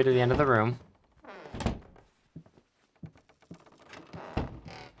all the way to the end of the room.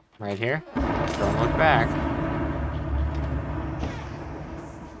 Right here. Don't look back.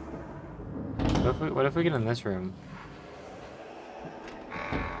 What if we get in this room?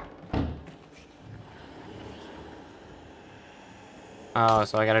 Oh,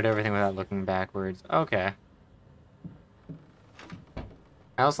 so I gotta do everything without looking backwards. Okay.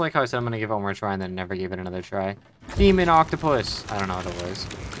 I also like how I said I'm gonna give it one more try and then never gave it another try. Demon octopus! I don't know what it was.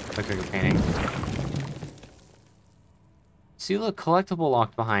 Looks like a painting. See, look, collectible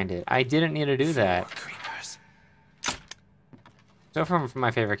locked behind it. I didn't need to do that. So from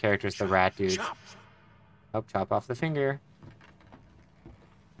my favorite characters, the rat dude. Oh, chop off the finger.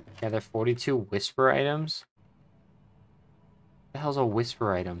 Yeah, there are 42 whisper items. What the hell's a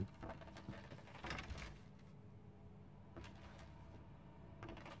whisper item?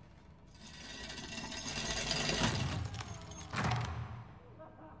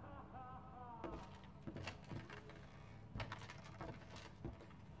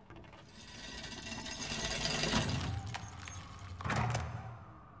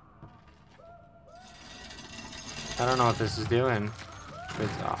 I don't know what this is doing.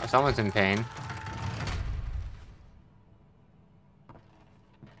 Someone's in pain.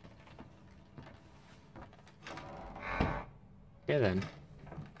 Okay then.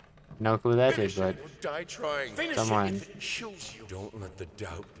 No clue that did, but Die trying. someone. Don't let the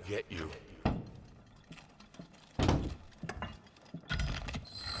doubt get you.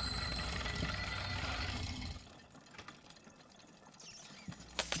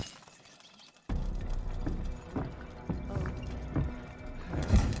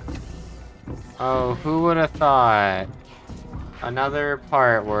 Oh, who would have thought? Another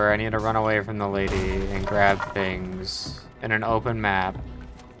part where I need to run away from the lady and grab things in an open map.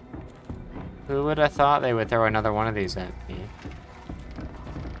 Who would have thought they would throw another one of these at me?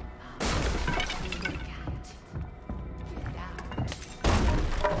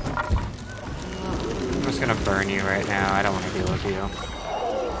 I'm just gonna burn you right now. I don't want to deal with you.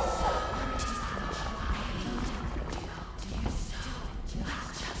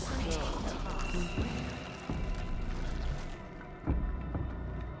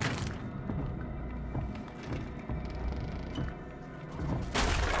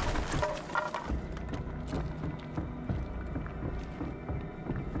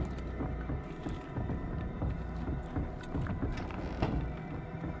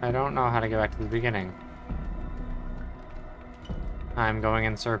 I don't know how to get back to the beginning. I'm going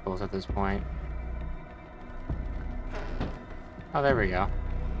in circles at this point. Oh, there we go.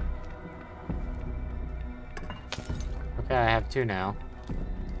 Okay, I have 2 now.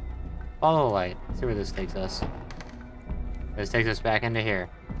 Follow the light. See where this takes us. This takes us back into here.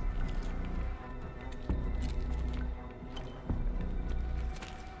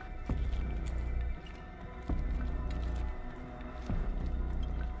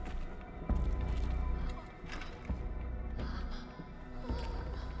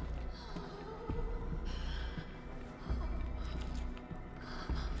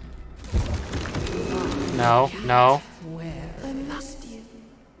 No, no. Where I missed you,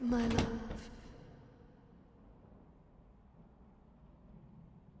 my love.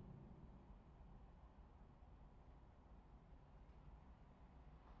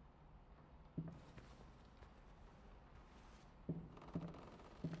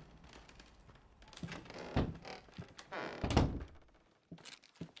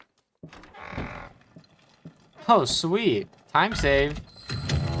 Oh, sweet. Time save.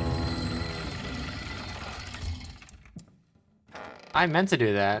 I meant to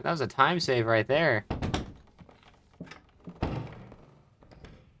do that. That was a time save right there.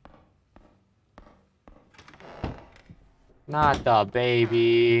 Not the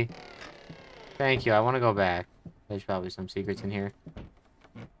baby. Thank you, I want to go back. There's probably some secrets in here.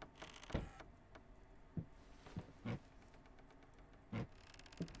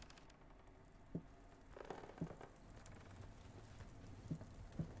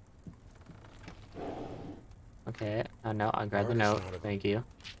 Okay, no, I grabbed the note. Thank you.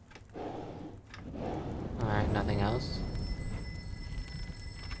 Alright, nothing else.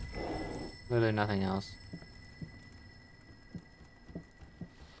 Literally nothing else.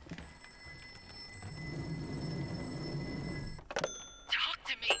 Talk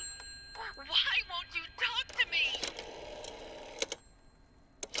to me! Why won't you talk to me?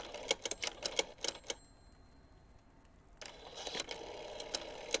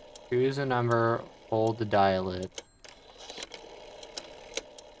 Choose a number, hold to dial it.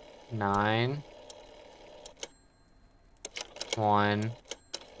 9 1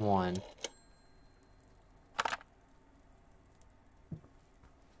 1.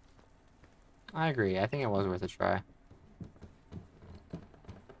 I agree. I think it was worth a try.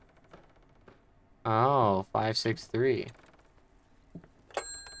 Oh, 563.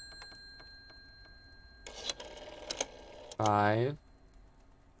 Five,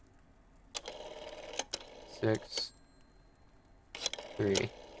 6, 3. Is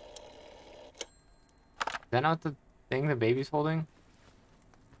that not the thing the baby's holding?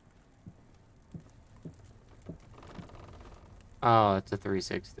 Oh, it's a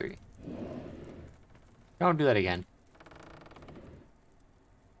 363. Don't do that again.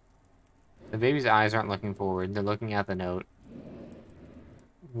 The baby's eyes aren't looking forward, they're looking at the note.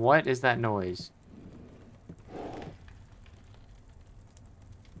 What is that noise?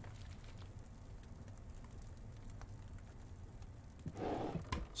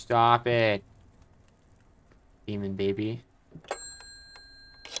 Stop it. Demon baby.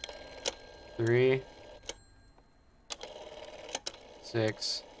 3,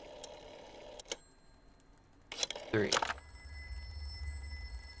 6, 3.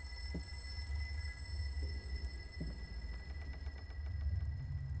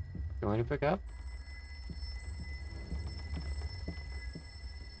 You want to pick up?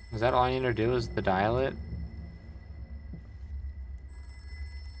 Is that all I need to do is to dial it?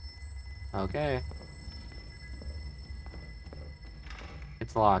 Okay.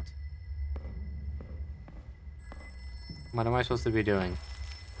 It's locked. What am I supposed to be doing?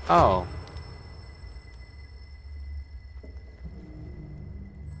 Oh.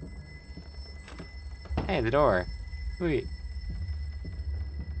 Hey, the door. Sweet.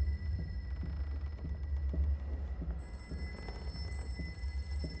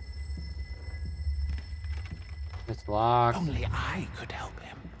 It's locked. Only I could help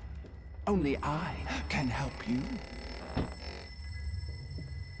him. Only I can help you.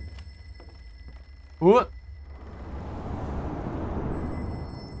 What?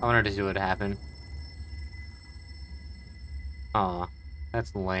 I wanted to see what happened. Aw,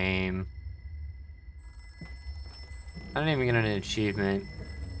 that's lame. I didn't even get an achievement.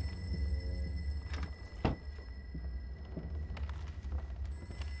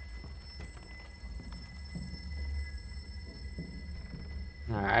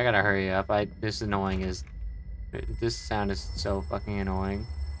 Alright, I gotta hurry up. This annoying is... This sound is so fucking annoying.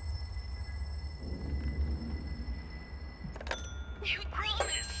 You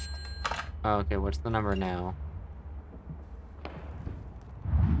promised. Okay, what's the number now?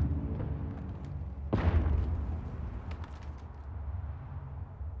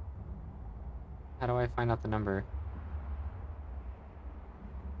 How do I find out the number?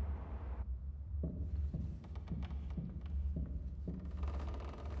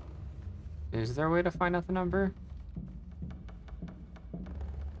 Is there a way to find out the number?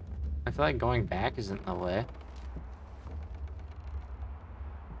 I feel like going back isn't the way.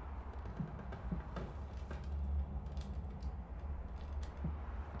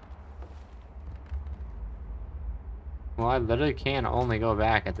 Well, I literally can only go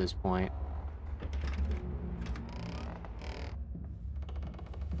back at this point.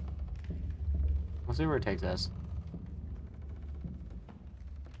 We'll see where it takes us.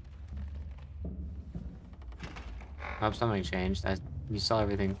 Oh, something changed. You saw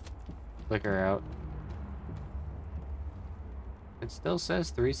everything flicker out. It still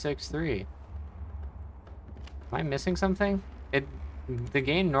says 363. Am I missing something? The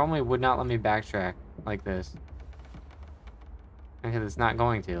game normally would not let me backtrack like this. Because it's not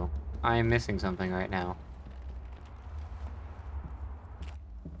going to. I am missing something right now.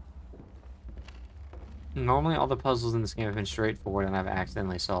 Normally all the puzzles in this game have been straightforward and I've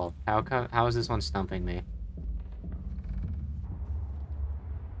accidentally solved. How is this one stumping me?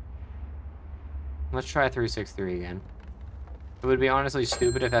 Let's try 363 again. It would be honestly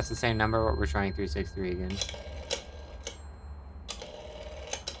stupid if that's the same number, but we're trying 363 again.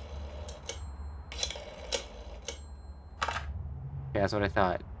 Okay, that's what I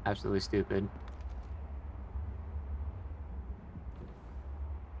thought. Absolutely stupid.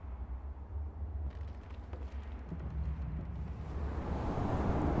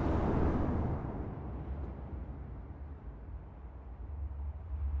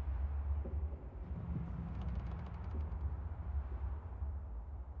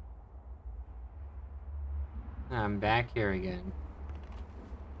 I'm back here again.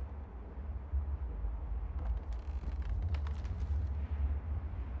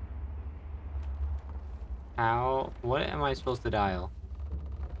 How? What am I supposed to dial?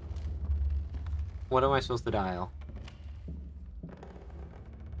 What am I supposed to dial?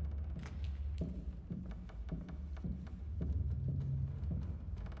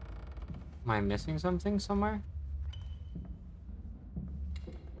 Am I missing something somewhere?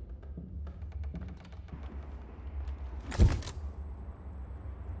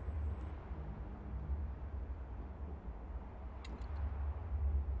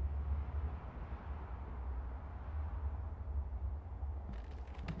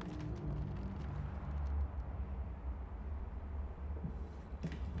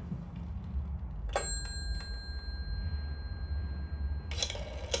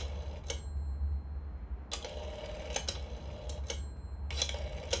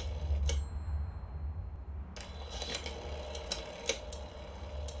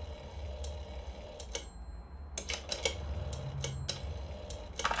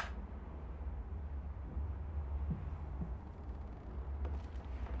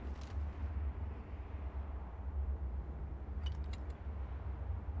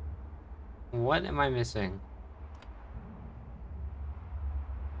 What am I missing?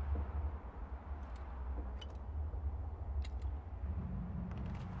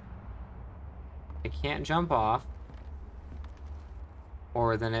 I can't jump off,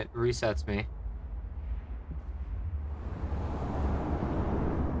 or then it resets me.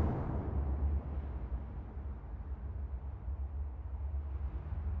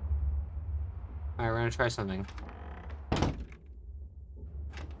 Alright, we're gonna try something.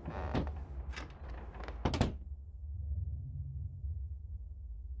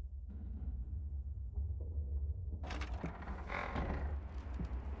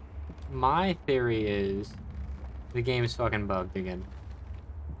 My theory is the game's fucking bugged again.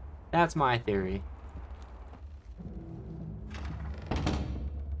 That's my theory.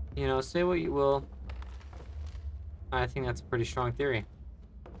 You know, say what you will. I think that's a pretty strong theory.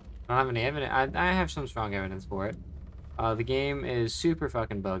 I don't have any evidence. I have some strong evidence for it. The game is super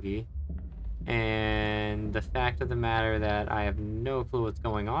fucking buggy. And the fact of the matter that I have no clue what's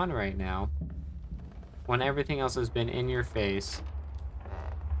going on right now, when everything else has been in your face,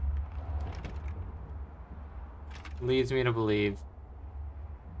 leads me to believe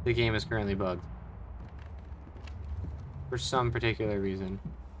the game is currently bugged. For some particular reason.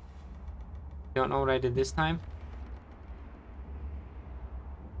 Don't know what I did this time?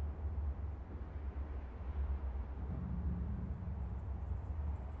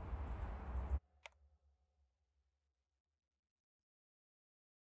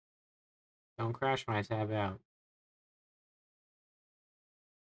 Don't crash when I tab out.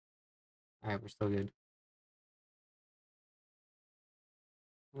 Alright, we're still good.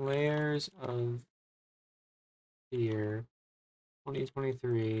 Layers of Fear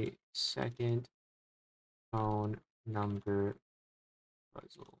 2023 second phone number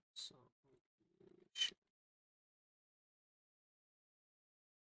puzzle. So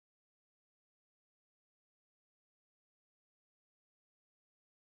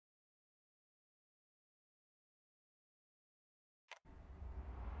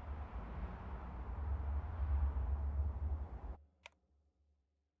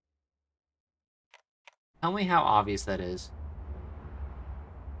tell me how obvious that is.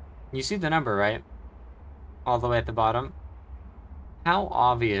 You see the number, right? All the way at the bottom. How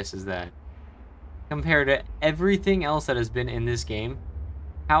obvious is that? Compared to everything else that has been in this game,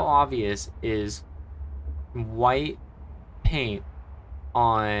 how obvious is white paint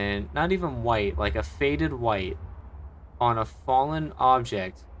on, not even white, like a faded white on a fallen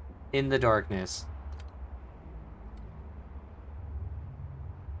object in the darkness?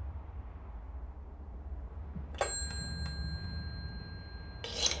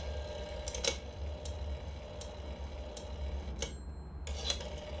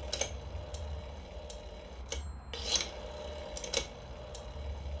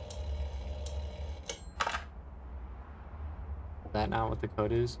 Is that not what the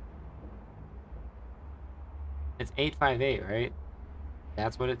code is? It's 858, right?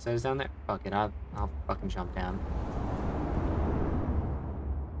 That's what it says down there? Fuck it, I'll fucking jump down.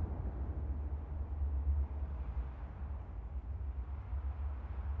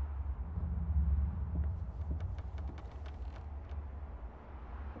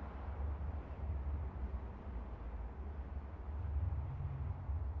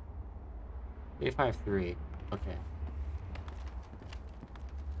 A53. Okay.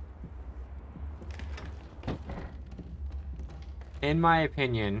 In my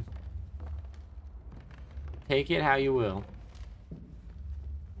opinion, take it how you will,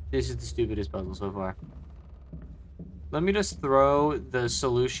 this is the stupidest puzzle so far. Let me just throw the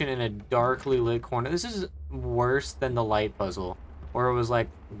solution in a darkly lit corner. This is worse than the light puzzle, where it was like,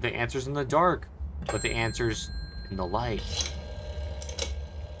 the answer's in the dark, but the answer's in the light.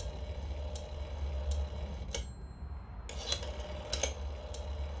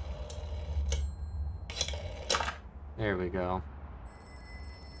 There we go.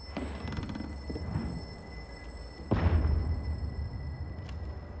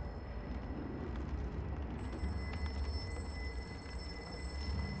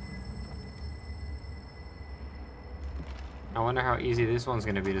 I wonder how easy this one's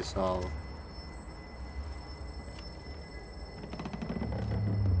gonna be to solve.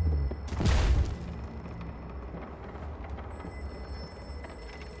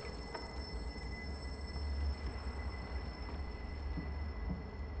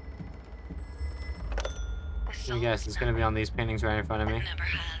 Let me guess, it's gonna be on these paintings right in front of me. It never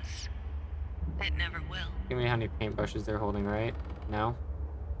has. It never will. Give me how many paintbrushes they're holding, right? No?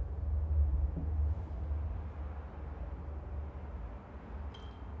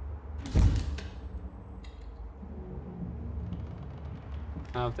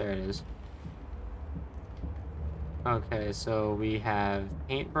 Oh, there it is. Okay, so we have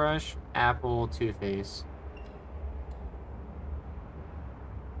paintbrush, apple, Two-Face.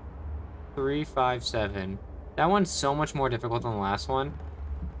 357. That one's so much more difficult than the last one.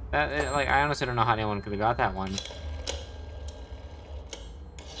 Like, I honestly don't know how anyone could have got that one.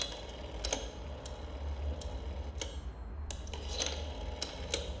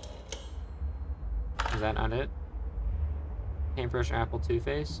 Is that not it? Paintbrush, apple,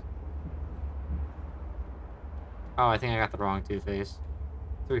 Two-Face? Oh, I think I got the wrong Two-Face.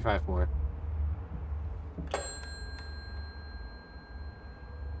 354.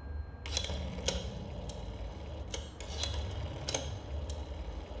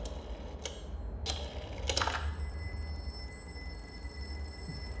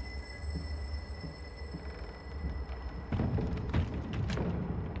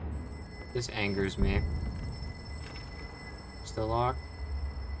 This angers me. Still locked?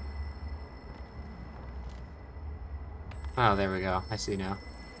 Oh, there we go. I see now.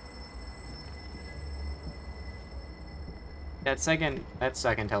 That second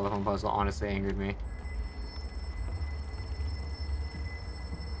telephone puzzle honestly angered me.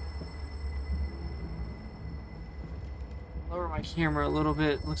 Lower my camera a little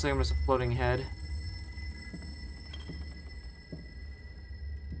bit. Looks like I'm just a floating head.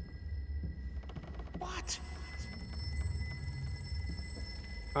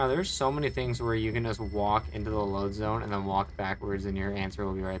 Wow, there's so many things where you can just walk into the load zone and then walk backwards and your answer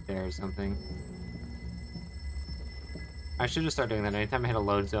will be right there or something. I should just start doing that. Anytime I hit a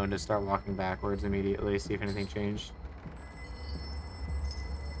load zone, just start walking backwards immediately, see if anything changed.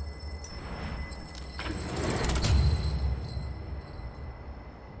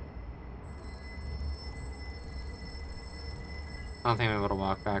 I don't think I'm able to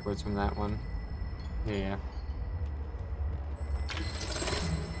walk backwards from that one. Yeah.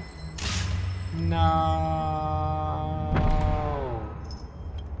 No.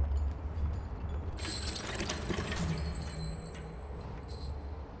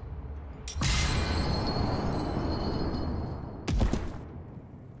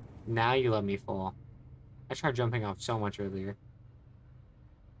 Now you let me fall. I tried jumping off so much earlier.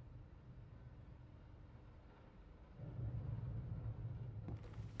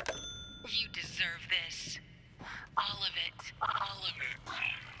 You deserve this. All of it. All of it.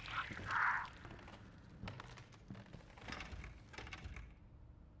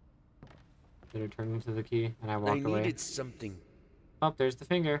 Did it turn into the key and I walked away? I needed something. Oh, there's the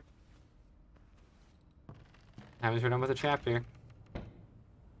finger. Time to turn on with a chapter.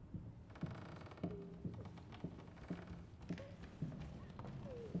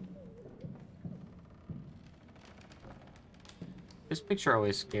 This picture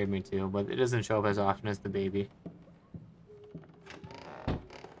always scared me too, but it doesn't show up as often as the baby.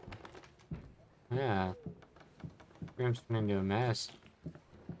 Yeah. Room's turning into a mess.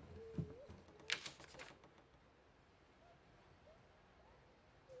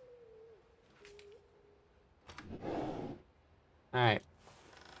 Alright.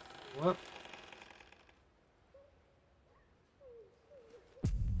 Whoop.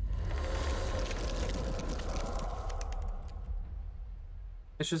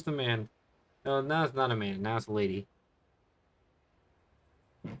 It's just a man. No, now it's not a man. Now it's a lady.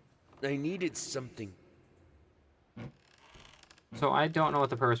 I needed something. So I don't know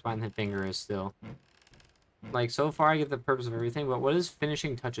what the purpose behind the finger is still. Like, so far I get the purpose of everything, but what does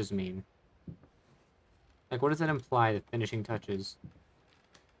finishing touches mean? Like, what does that imply, the finishing touches?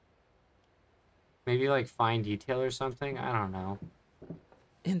 Maybe, like, fine detail or something? I don't know.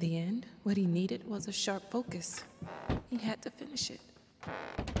 In the end, what he needed was a sharp focus. He had to finish it.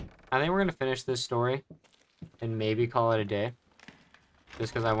 I think we're gonna finish this story and maybe call it a day.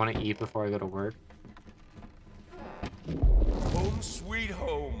 Just because I want to eat before I go to work. Home sweet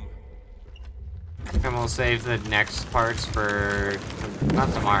home. And we'll save the next parts for...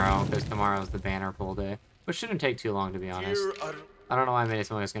 not tomorrow, because tomorrow's the banner pull day. Which shouldn't take too long, to be honest. I don't know why I made it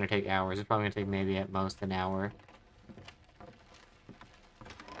something that's going to take hours. It's probably going to take maybe at most an hour.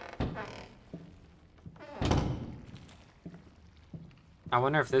 I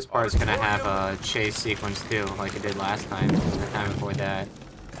wonder if this part's going to have a chase sequence too, like it did last time, and the time before that.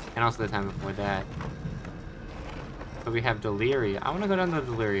 And also the time before that. But we have Delirious. I want to go down the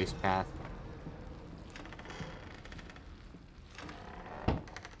Delirious path.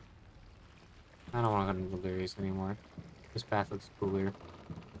 I don't want to go to Delirious anymore. This path looks cooler.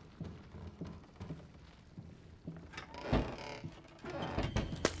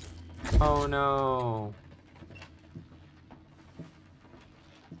 Oh no!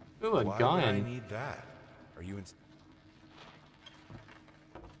 Ooh, a Why gun. would I need that? Are you in...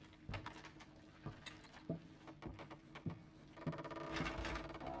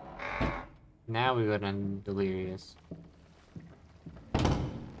 Now we go down Delirious.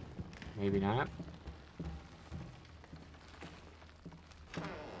 Maybe not.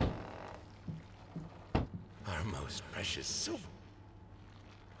 Our most precious silver.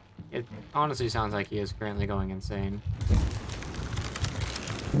 It honestly sounds like he is currently going insane.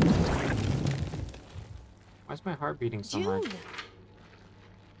 Why is my heart beating so much? June!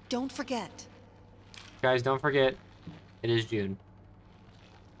 Don't forget. Guys, don't forget, it is June.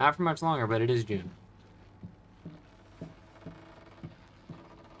 Not for much longer, but it is June.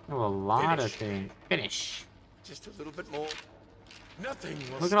 Oh, a lot of things. Finish. Just a little bit more. Nothing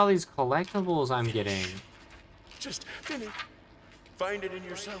will... Look at all these collectibles I'm getting. Just finish. Find it in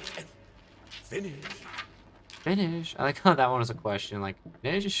yourself and finish. Finish? I like how that one was a question. Like,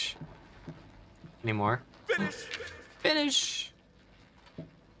 finish? Any more? Finish. Finish!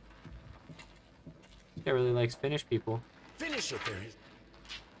 Guy really likes Finnish people. Finish it, there is.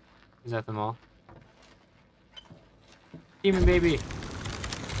 Is that them all? Demon baby!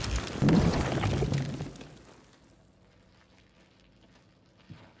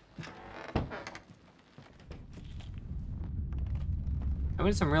 I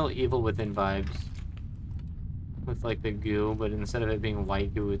went some real Evil Within vibes. With like the goo, but instead of it being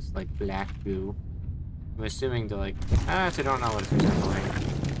white goo, it's like black goo. I'm assuming to like... I actually don't know what it's resembling.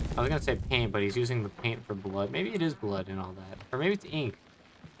 I was gonna say paint, but he's using the paint for blood. Maybe it is blood and all that. Or maybe it's ink.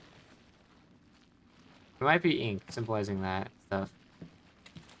 It might be ink, symbolizing that stuff.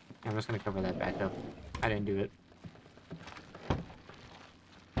 I'm just gonna cover that back up. I didn't do it.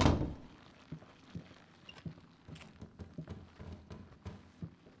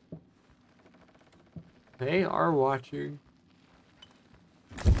 They are watching.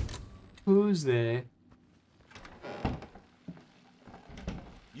 Who's they?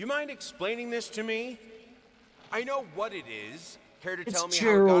 You mind explaining this to me? I know what it is. Care to tell me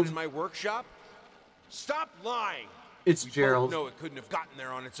Gerald. how it got in my workshop? Stop lying! It's We Gerald. both know it couldn't have gotten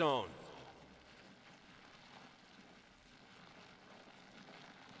there on its own.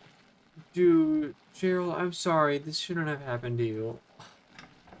 Dude, Gerald, I'm sorry. This shouldn't have happened to you.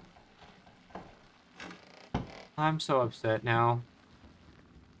 I'm so upset now.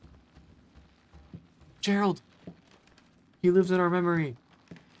 Gerald! He lives in our memory.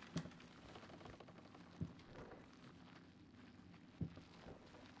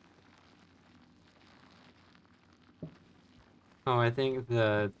 Oh, I think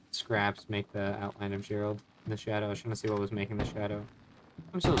the scraps make the outline of Gerald in the shadow. I was trying to see what was making the shadow.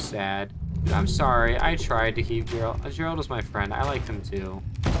 I'm so sad. I'm sorry. I tried to keep Gerald. Gerald was my friend. I liked him too.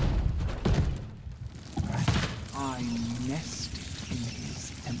 I nested in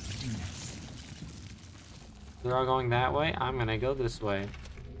his emptiness. They're all going that way. I'm gonna go this way.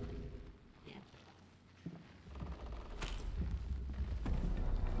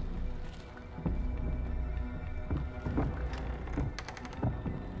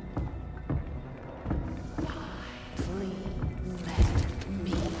 Flee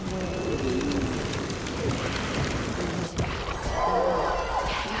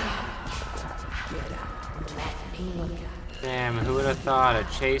thought a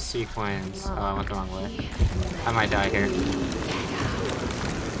chase sequence. Oh, I went the wrong way. I might die here.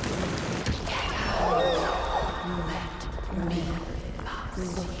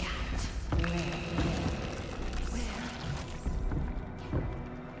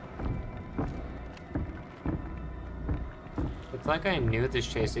 It's like I knew this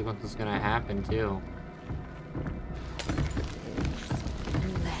chase sequence was gonna happen too.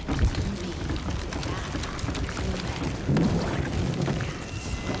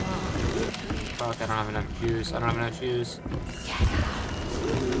 Fuck, I don't have enough juice. I don't have enough juice. I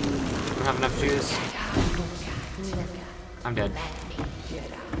don't have enough juice. I'm dead.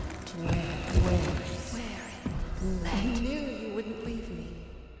 I knew you wouldn't leave me.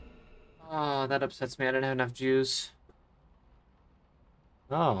 Oh, that upsets me. I didn't have enough juice.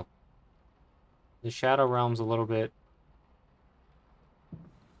 Oh. The Shadow Realm's a little bit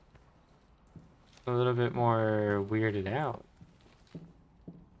more weirded out.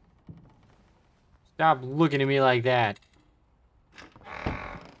 Stop looking at me like that.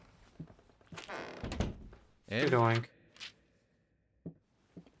 And Doink.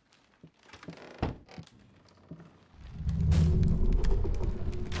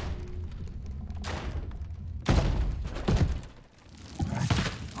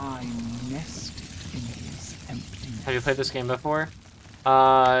 I nested in his emptiness. Have you played this game before?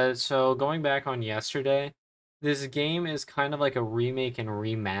 So going back on yesterday, this game is kind of like a remake and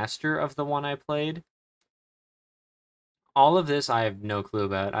remaster of the one I played. All of this I have no clue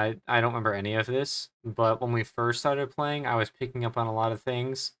about. I don't remember any of this, but when we first started playing, I was picking up on a lot of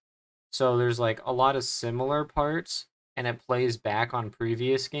things. So there's like a lot of similar parts, and it plays back on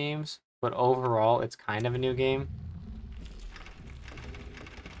previous games, but overall it's kind of a new game.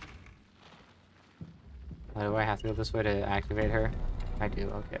 Why do I have to go this way to activate her? I do,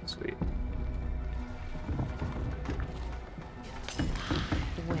 okay, sweet.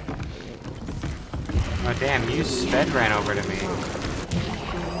 Oh damn, you sped ran over to me.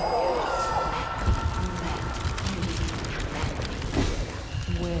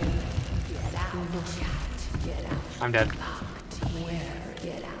 I'm dead.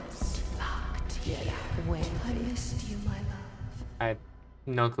 I missed you, my love. I had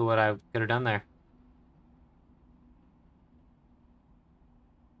no clue what I could have done there.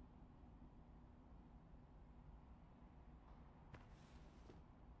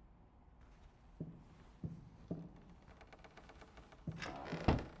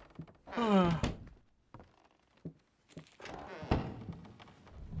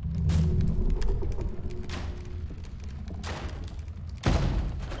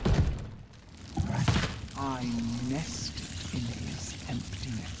 I nested in his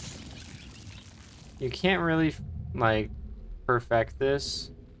emptiness. You can't really, like, perfect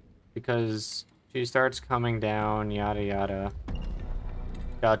this because she starts coming down, yada yada.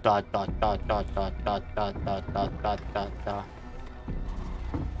 Dot dot dot dot dot dot dot dot dot dot dot dot dot.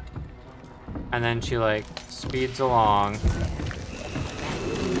 And then she, like, speeds along.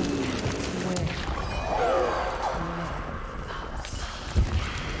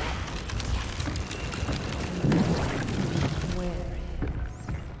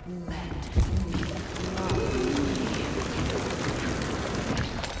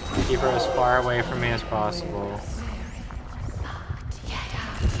 Keep her as far away from me as possible.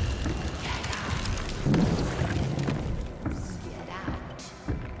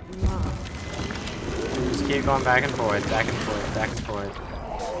 Just keep going back and forth, back and forth, back and forth.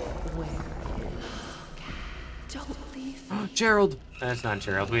 Don't leave. Gerald! That's not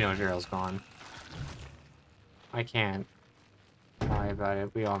Gerald. We know Gerald's gone. I can't lie about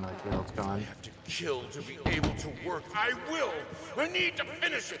it. We all know Gerald's gone. I have to kill to be able to work. I will! I need to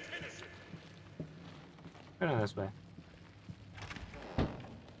finish it! Go down this way.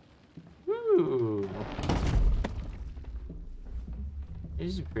 Ooh.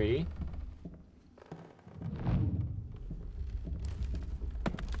 This is pretty.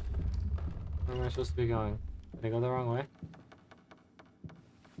 Where am I supposed to be going? Did I go the wrong way?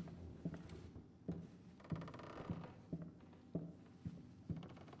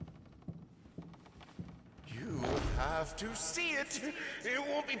 You have to see it! It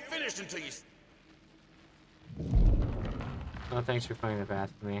won't be finished until you... Oh, thanks for finding the path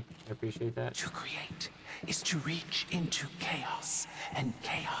for me. I appreciate that. To create is to reach into chaos, and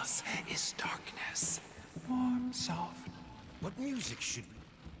chaos is darkness. Warm, soft. What music should we...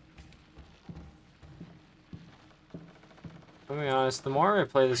 To be honest, the more I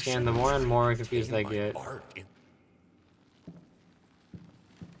play this game, the more and more confused I get.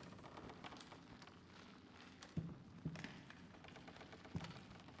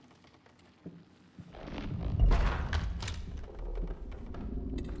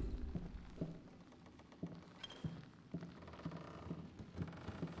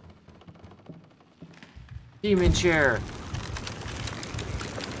 Demon chair.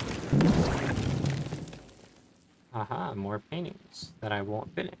 Aha, more paintings that I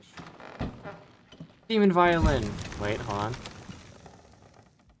won't finish. Demon violin. Wait, hold on.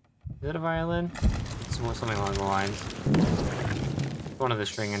 Is it a violin? It's something along the lines. It's one of the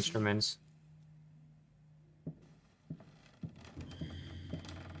string instruments.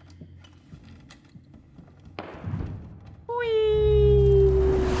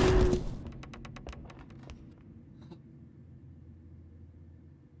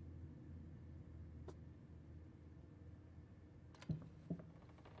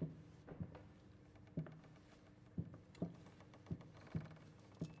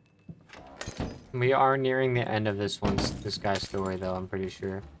 We are nearing the end of this guy's story, though, I'm pretty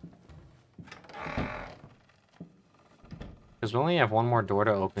sure. Because we only have one more door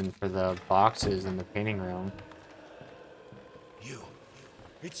to open for the boxes in the painting room. You.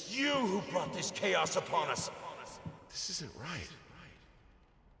 It's you who brought this chaos upon us. This isn't right.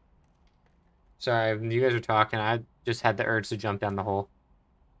 Sorry, you guys are talking. I just had the urge to jump down the hole.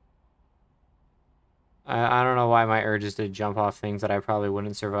 I don't know why my urge is to jump off things that I probably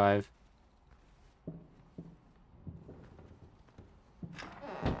wouldn't survive.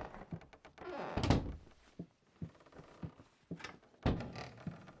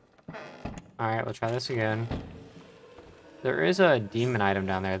 Alright, we'll try this again. There is a demon item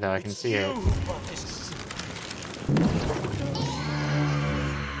down there, though. I can see it.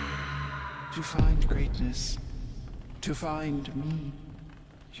 To find greatness, to find me,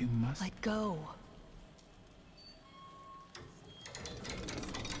 you must let go.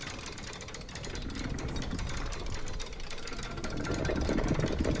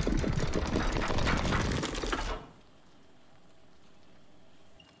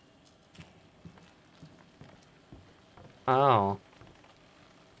 Oh.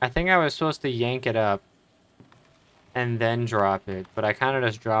 I think I was supposed to yank it up and then drop it, but I kind of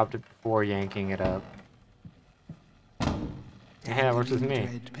just dropped it before yanking it up. Hey, that works with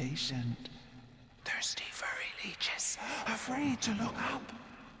me. Patient, thirsty furry leeches, afraid to look up.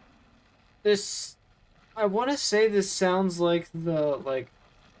 This, I want to say this sounds like the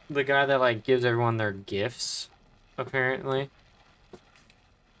guy that like gives everyone their gifts, apparently.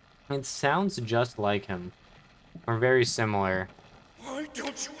 It sounds just like him. Or very similar. Why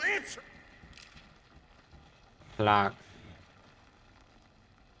don't you answer? Lock.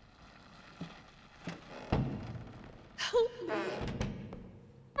 Help me.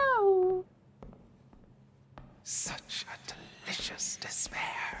 No. Such a delicious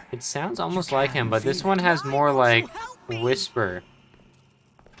despair. It sounds almost like him, but this one has more like whisper.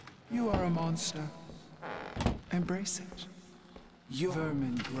 You are a monster. Embrace it. Your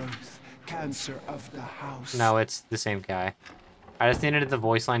vermin growth. Cancer of the house. No, it's the same guy. I just needed the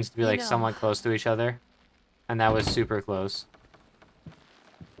voice lines to be like somewhat close to each other, and that was super close.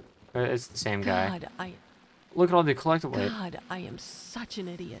 It's the same guy. Look at all the collectibles. God, I am such an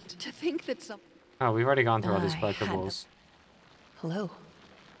idiot. To think that some... Oh, we've already gone through all these collectibles. Hello.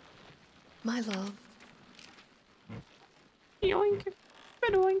 My love. Yoink.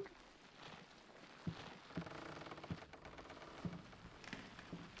 Yoink.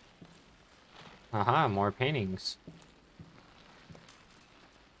 Aha, more paintings.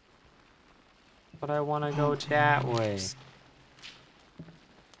 But I want to go that way.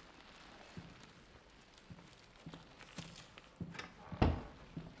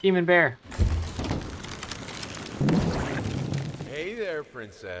 Demon bear. Hey there,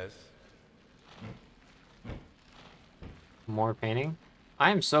 princess. More painting.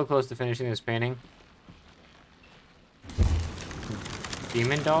 I am so close to finishing this painting.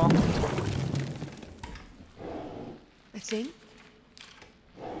 Demon doll. I think.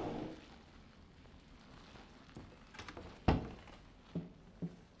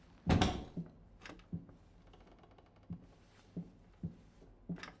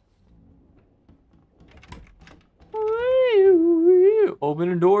 Open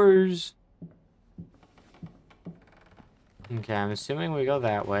the doors. Okay, I'm assuming we go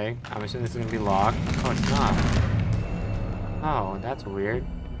that way. I'm assuming this is gonna be locked. Oh, it's not. Oh, that's weird.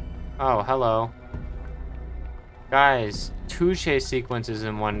 Oh, hello. Guys, 2 chase sequences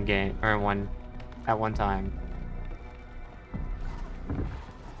in one game, or at one time.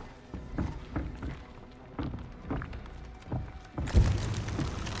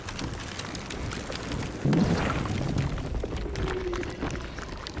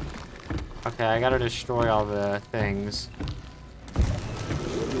 Okay, I gotta destroy all the things.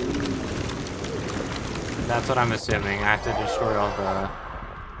 That's what I'm assuming. I have to destroy all the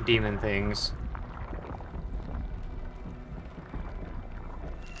demon things.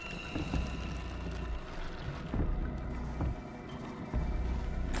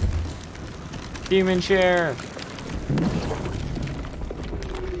 Demon chair!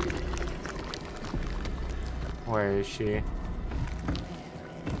 Where is she?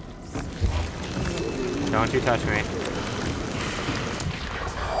 Don't you touch me.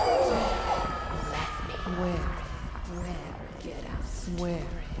 Get out. Where?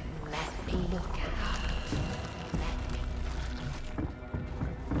 Let me look out.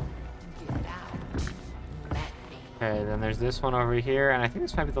 Get out. Let me. Okay, then there's this one over here, and I think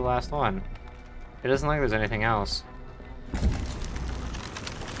this might be the last one. It doesn't look like there's anything else.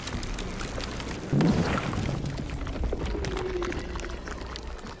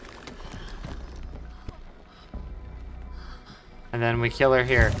 And then we kill her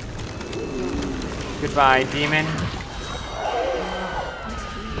here. Goodbye, demon.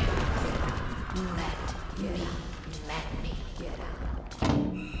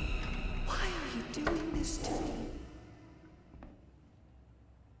 Why are you doing this to me?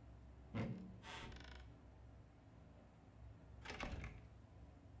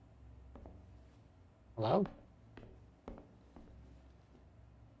 Hello?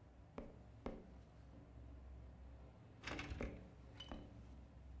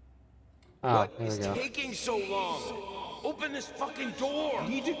 Oh, What there is we go. taking so long? Open this fucking door. I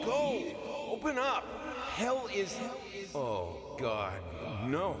need to go. Open up. Hell is. Oh God.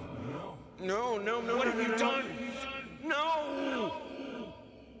 No. No. What have you done? No.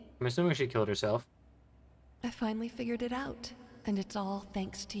 I'm assuming she killed herself. I finally figured it out, and it's all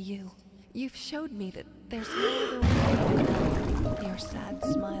thanks to you. You've showed me that there's no other way to know. Your sad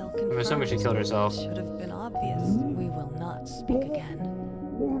smile confirms I'm assuming she killed herself. should have been obvious. We will not speak again.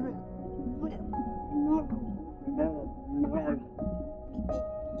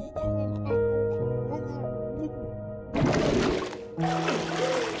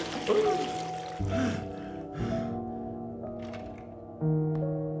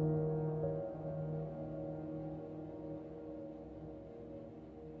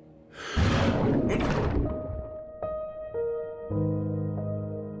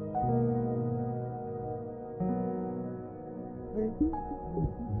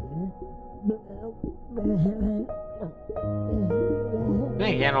 I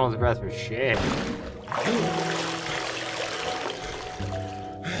think he can't hold his breath for shit.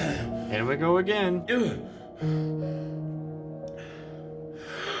 Here we go again.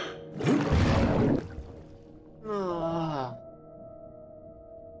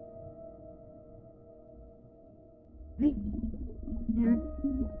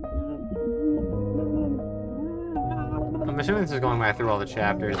 I'm assuming this is going back through all the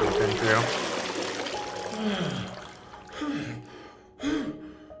chapters we've been through.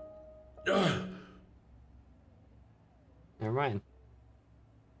 Never mind.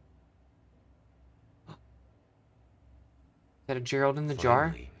 Is that a Gerald in the jar?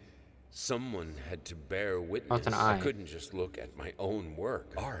 Finally, someone had to bear witness. Oh, it's an I eye. couldn't just look at my own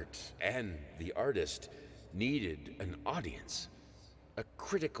work. Art and the artist needed an audience. A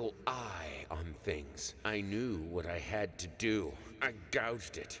critical eye on things. I knew what I had to do. I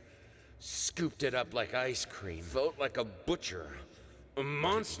gouged it. Scooped it up like ice cream. Felt like a butcher. A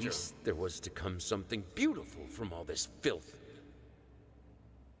monster. At least there was to come something beautiful from all this filth.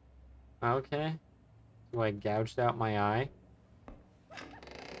 Okay. So I gouged out my eye.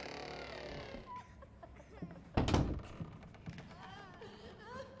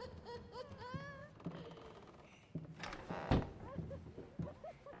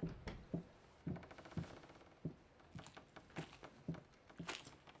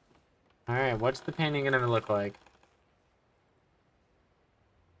 Alright, what's the painting gonna look like?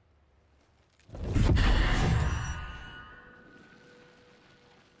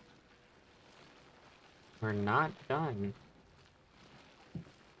 We're not done.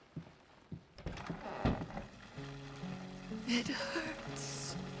 It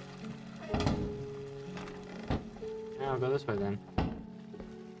hurts. Yeah, I'll go this way then.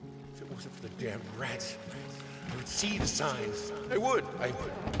 If it wasn't for the damn rats, I would see the signs. I would. I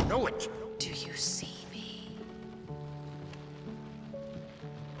know it. Do you see me?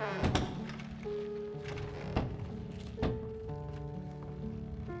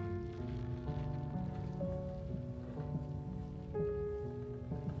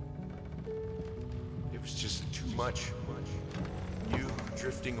 It was just too much. You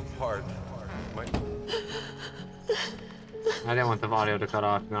drifting apart. My. I didn't want the audio to cut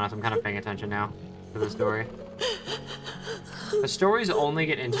off, to be honest. I'm kind of paying attention now to the story. The stories only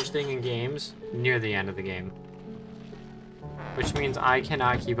get interesting in games near the end of the game. Which means I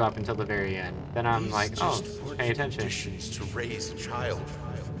cannot keep up until the very end. Then I'm like, oh, pay attention. Conditions to raise a child.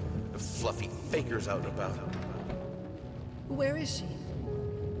 The fluffy fakers out and about. Where is she?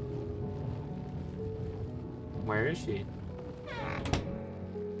 Where is she?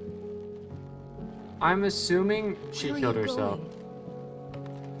 I'm assuming she killed herself.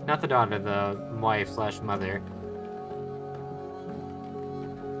 Not the daughter, the wife/mother.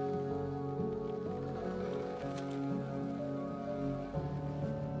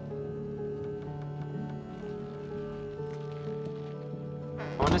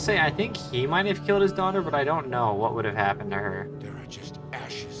 I want to say, I think he might have killed his daughter, but I don't know what would have happened to her. There are just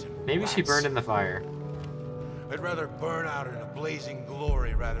ashes and Maybe she burned in the fire. I'd rather burn out in a blazing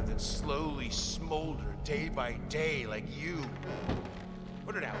glory rather than slowly smolder day by day like you.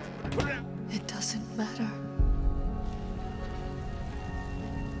 Put it out. Put it out. It doesn't matter.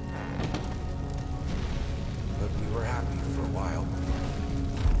 But we were happy for a while.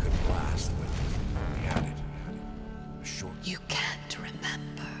 Couldn't last, but we had it. A short. You can't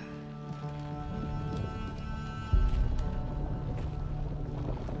remember.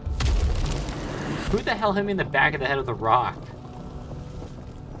 Who the hell hit me in the back of the head with a rock?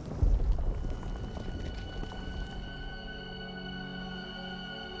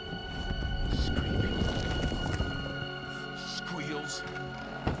 Screaming. Squeals.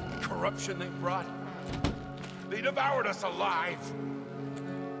 Corruption they brought. They devoured us alive.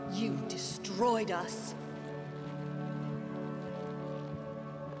 You destroyed us.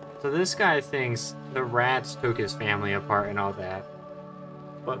 So this guy thinks the rats took his family apart and all that.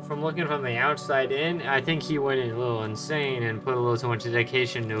 But from looking from the outside in, I think he went a little insane and put a little too much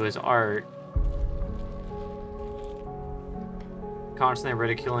dedication to his art. Constantly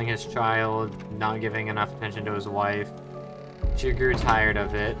ridiculing his child, not giving enough attention to his wife. She grew tired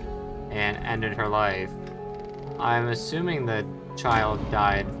of it and ended her life. I'm assuming the child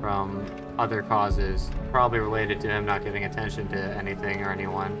died from other causes, probably related to him not giving attention to anything or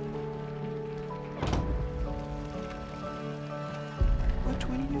anyone. What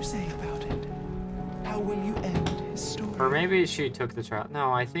will you say about it? How will you end his story? Or maybe she took the child.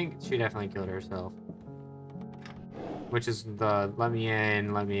 No, I think she definitely killed herself. Which is the let me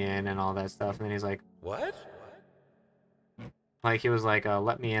in, and all that stuff. And then he's like, what? Like, he was like,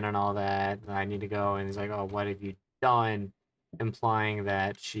 let me in and all that. And I need to go. And he's like, oh, what have you done? Implying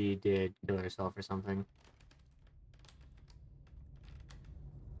that she did kill herself or something.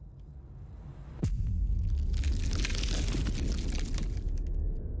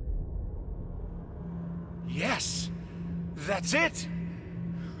 Yes! That's it!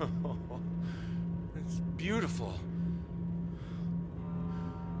 It's beautiful.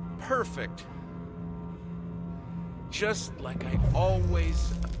 Perfect. Just like I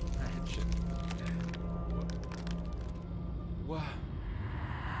always imagined. What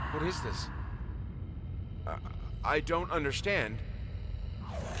is this? I don't understand.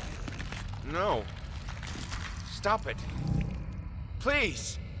 No. Stop it.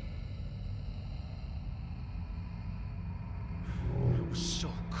 Please! I was so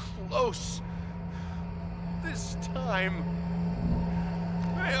close. This time.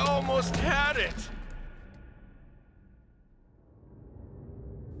 I almost had it.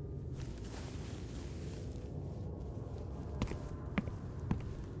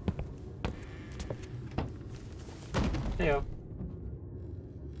 Heyo.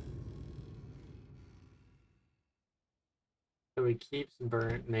 So he keeps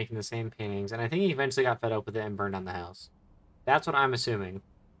making the same paintings, and I think he eventually got fed up with it and burned down the house. That's what I'm assuming.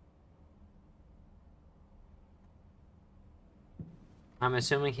 I'm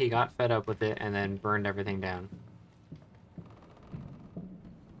assuming he got fed up with it and then burned everything down.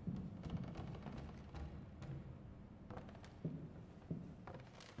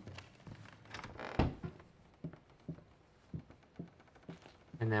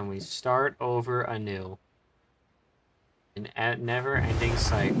 And then we start over anew. An never-ending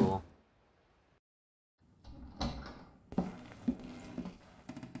cycle.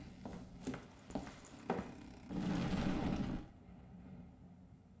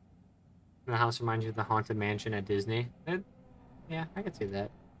 The house reminds you of the Haunted Mansion at Disney. Yeah, I could see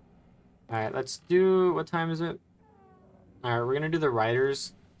that. Alright, let's do... What time is it? Alright, we're gonna do the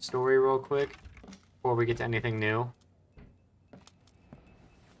writer's story real quick before we get to anything new.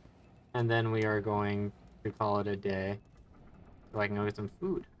 And then we are going to call it a day so I can go get some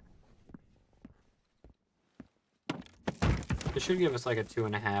food. This should give us like a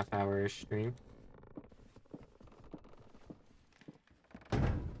 2.5 hour-ish stream.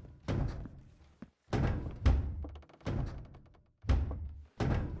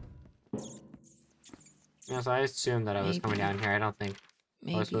 Yeah, so I assumed that I was coming down here. I don't think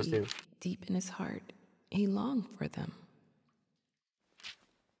I was supposed to. Deep in his heart, he longed for them.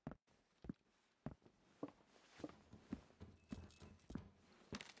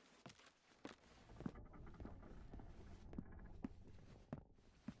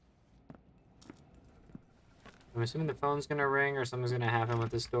 I'm assuming the phone's gonna ring or something's gonna happen with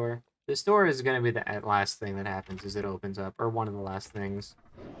this door. This door is gonna be the last thing that happens as it opens up, or one of the last things.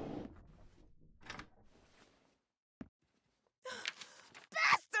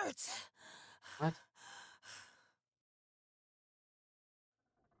 Bastards! What?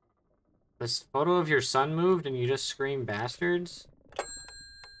 This photo of your son moved and you just scream bastards?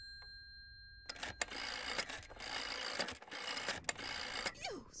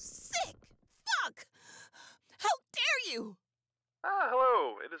 You sick fuck! How dare you! Ah,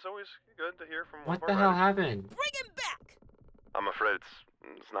 hello. It is always good to hear from one What of the our hell riders. happened? Bring him back! I'm afraid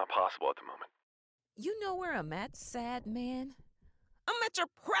it's not possible at the moment. You know where I'm at, sad man? I'm at your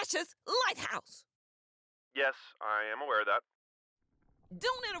precious lighthouse! Yes, I am aware of that.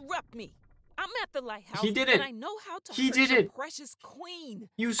 Don't interrupt me! I'm at the lighthouse. He did it. And I know how to He hurt did your it. precious queen.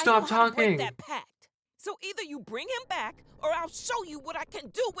 You I stop know how to break talking. that pact. So either you bring him back, or I'll show you what I can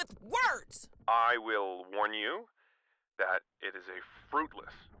do with words. I will warn you that it is a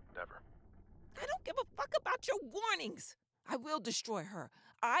fruitless endeavor. I don't give a fuck about your warnings. I will destroy her.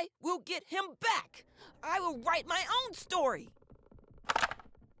 I will get him back. I will write my own story.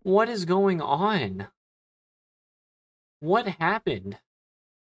 What is going on? What happened?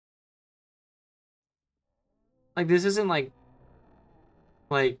 Like, this isn't like,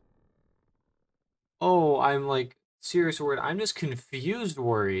 oh, I'm like serious worried. I'm just confused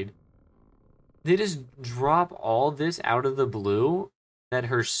worried. They just drop all this out of the blue that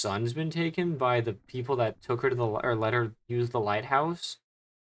her son's been taken by the people that took her to the, or let her use the lighthouse?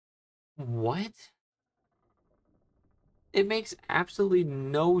 What? It makes absolutely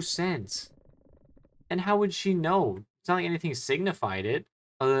no sense. And how would she know? It's not like anything signified it,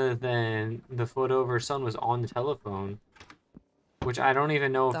 other than the photo of her son was on the telephone. Which I don't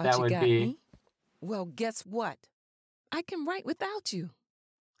even know if Thought that you would got be... me? Well, guess what? I can write without you.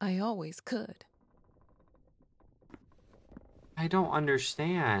 I always could. I don't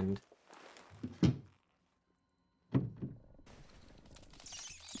understand.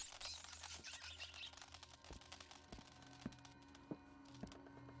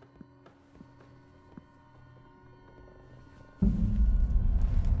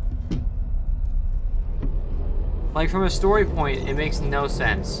 Like, from a story point, it makes no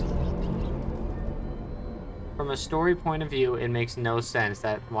sense. From a story point of view, it makes no sense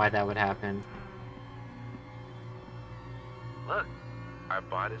that why that would happen. Look, I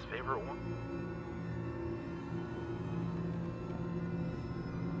bought his favorite one.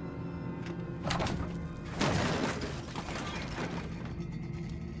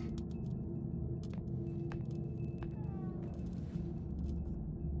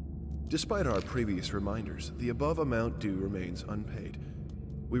 Despite our previous reminders, the above amount due remains unpaid.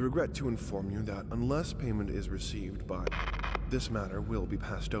 We regret to inform you that unless payment is received by, this matter will be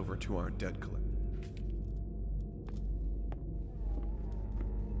passed over to our debt collector.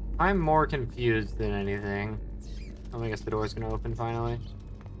 I'm more confused than anything. Oh, I guess the door's gonna open finally.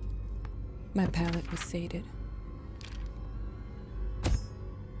 My palate was sated.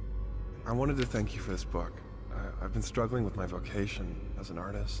 I wanted to thank you for this book. I've been struggling with my vocation as an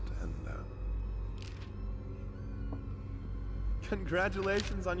artist, and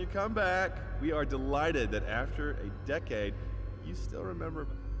congratulations on your comeback. We are delighted that after a decade, you still remember.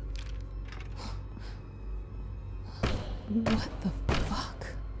 What the fuck?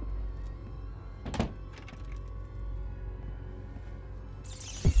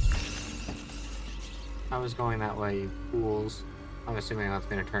 I was going that way, you fools. I'm assuming I was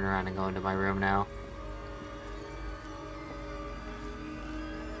gonna turn around and go into my room now.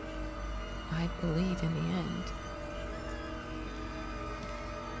 I believe in the end.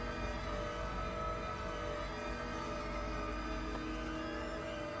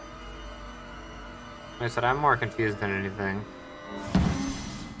 Like I said, I'm more confused than anything.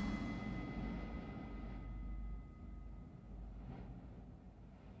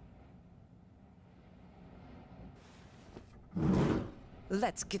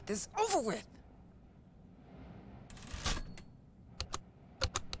 Let's get this over with.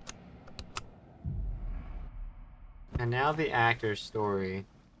 And now the actor's story.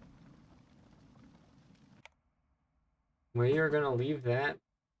 We are gonna leave that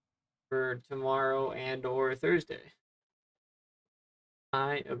for tomorrow and or Thursday.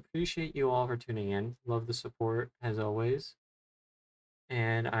 I appreciate you all for tuning in. Love the support as always.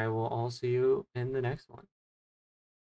 And I will all see you in the next one.